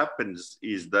what happens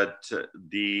is that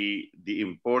the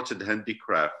imported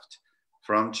handicraft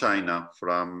from China,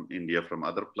 from India, from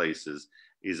other places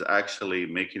is actually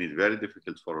making it very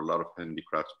difficult for a lot of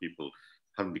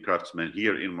handicraftsmen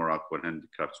here in Morocco and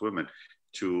handicraftswomen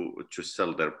to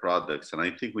sell their products. And I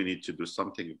think we need to do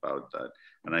something about that.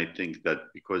 And I think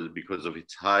that because of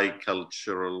its high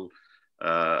cultural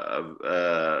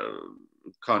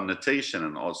connotation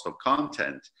and also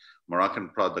content, Moroccan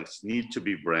products need to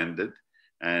be branded.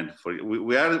 And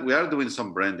we are doing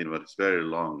some branding, but it's very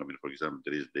long. I mean, for example,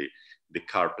 there is the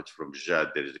carpet from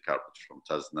Jad, there is the carpet from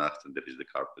Taznacht, and there is the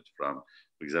carpet from,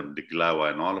 for example, the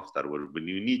Glawa and all of that. When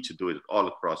you need to do it all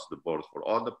across the board for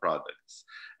all the products,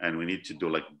 and we need to do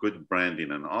like good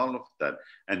branding and all of that.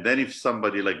 And then if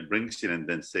somebody like brings in and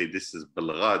then say this is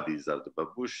Balgha, these are the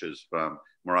babouches from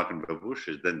Moroccan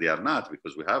babouches, then they are not,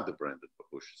 because we have the branded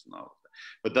babouches and all of that.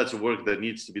 But that's work that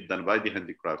needs to be done by the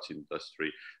handicrafts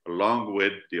industry, along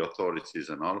with the authorities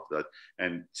and all of that.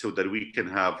 And so that we can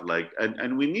have like,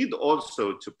 and we need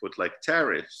also to put like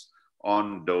tariffs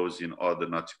on those in order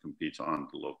not to compete on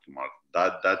the local market.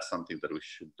 That's something that we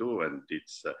should do, and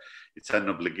it's an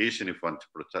obligation if we want to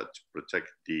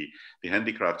protect the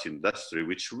handicraft industry,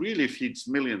 which really feeds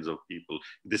millions of people,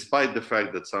 despite the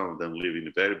fact that some of them live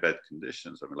in very bad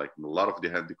conditions. I mean, like a lot of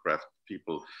the handicraft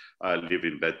people live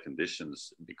in bad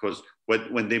conditions because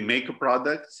when they make a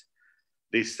product,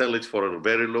 they sell it for a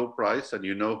very low price, and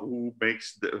you know who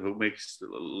makes a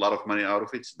lot of money out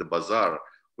of it? It's the bazaar,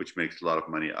 which makes a lot of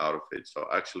money out of it. So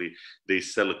actually they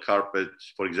sell a carpet,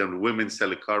 for example, women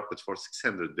sell a carpet for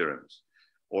 600 dirhams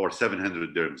or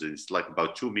 700 dirhams. It's like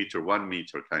about 2 meter, 1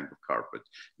 meter kind of carpet.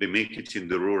 They make it in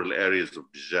the rural areas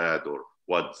of Jad or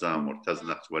Wadzam or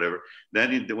Taznacht, whatever.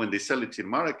 Then when they sell it in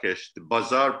Marrakesh, the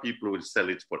bazaar people will sell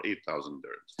it for 8,000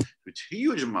 dirhams, which is a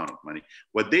huge amount of money.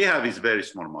 What they have is very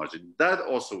small margin. That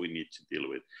also we need to deal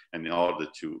with, and in order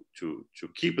to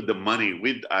keep the money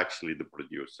with actually the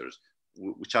producers,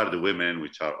 which are the women,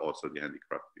 which are also the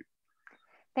handicraft people.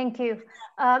 Thank you.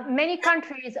 Many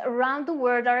countries around the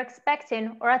world are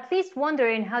expecting, or at least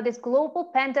wondering, how this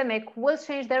global pandemic will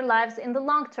change their lives in the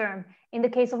long term. In the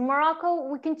case of Morocco,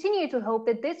 we continue to hope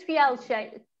that this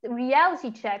reality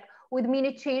check would mean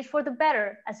a change for the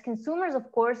better, as consumers,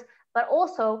 of course, but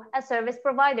also as service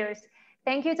providers.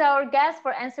 Thank you to our guests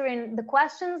for answering the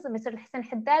questions, Mr. Lahcen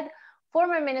Hadda,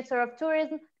 former Minister of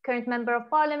Tourism, current Member of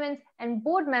Parliament, and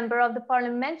board member of the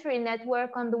Parliamentary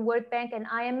Network on the World Bank and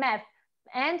IMF,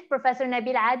 and Professor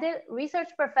Nabil Adel,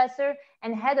 research professor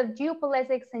and head of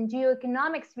geopolitics and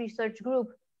geoeconomics research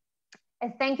group.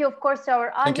 Thank you, of course, to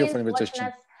our audience. Thank you for the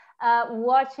invitation.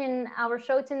 Watching our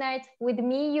show tonight with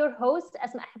me, your host,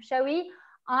 Asmae Habchaoui,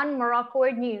 on Morocco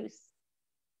World News.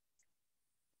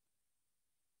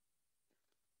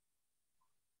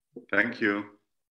 Thank you.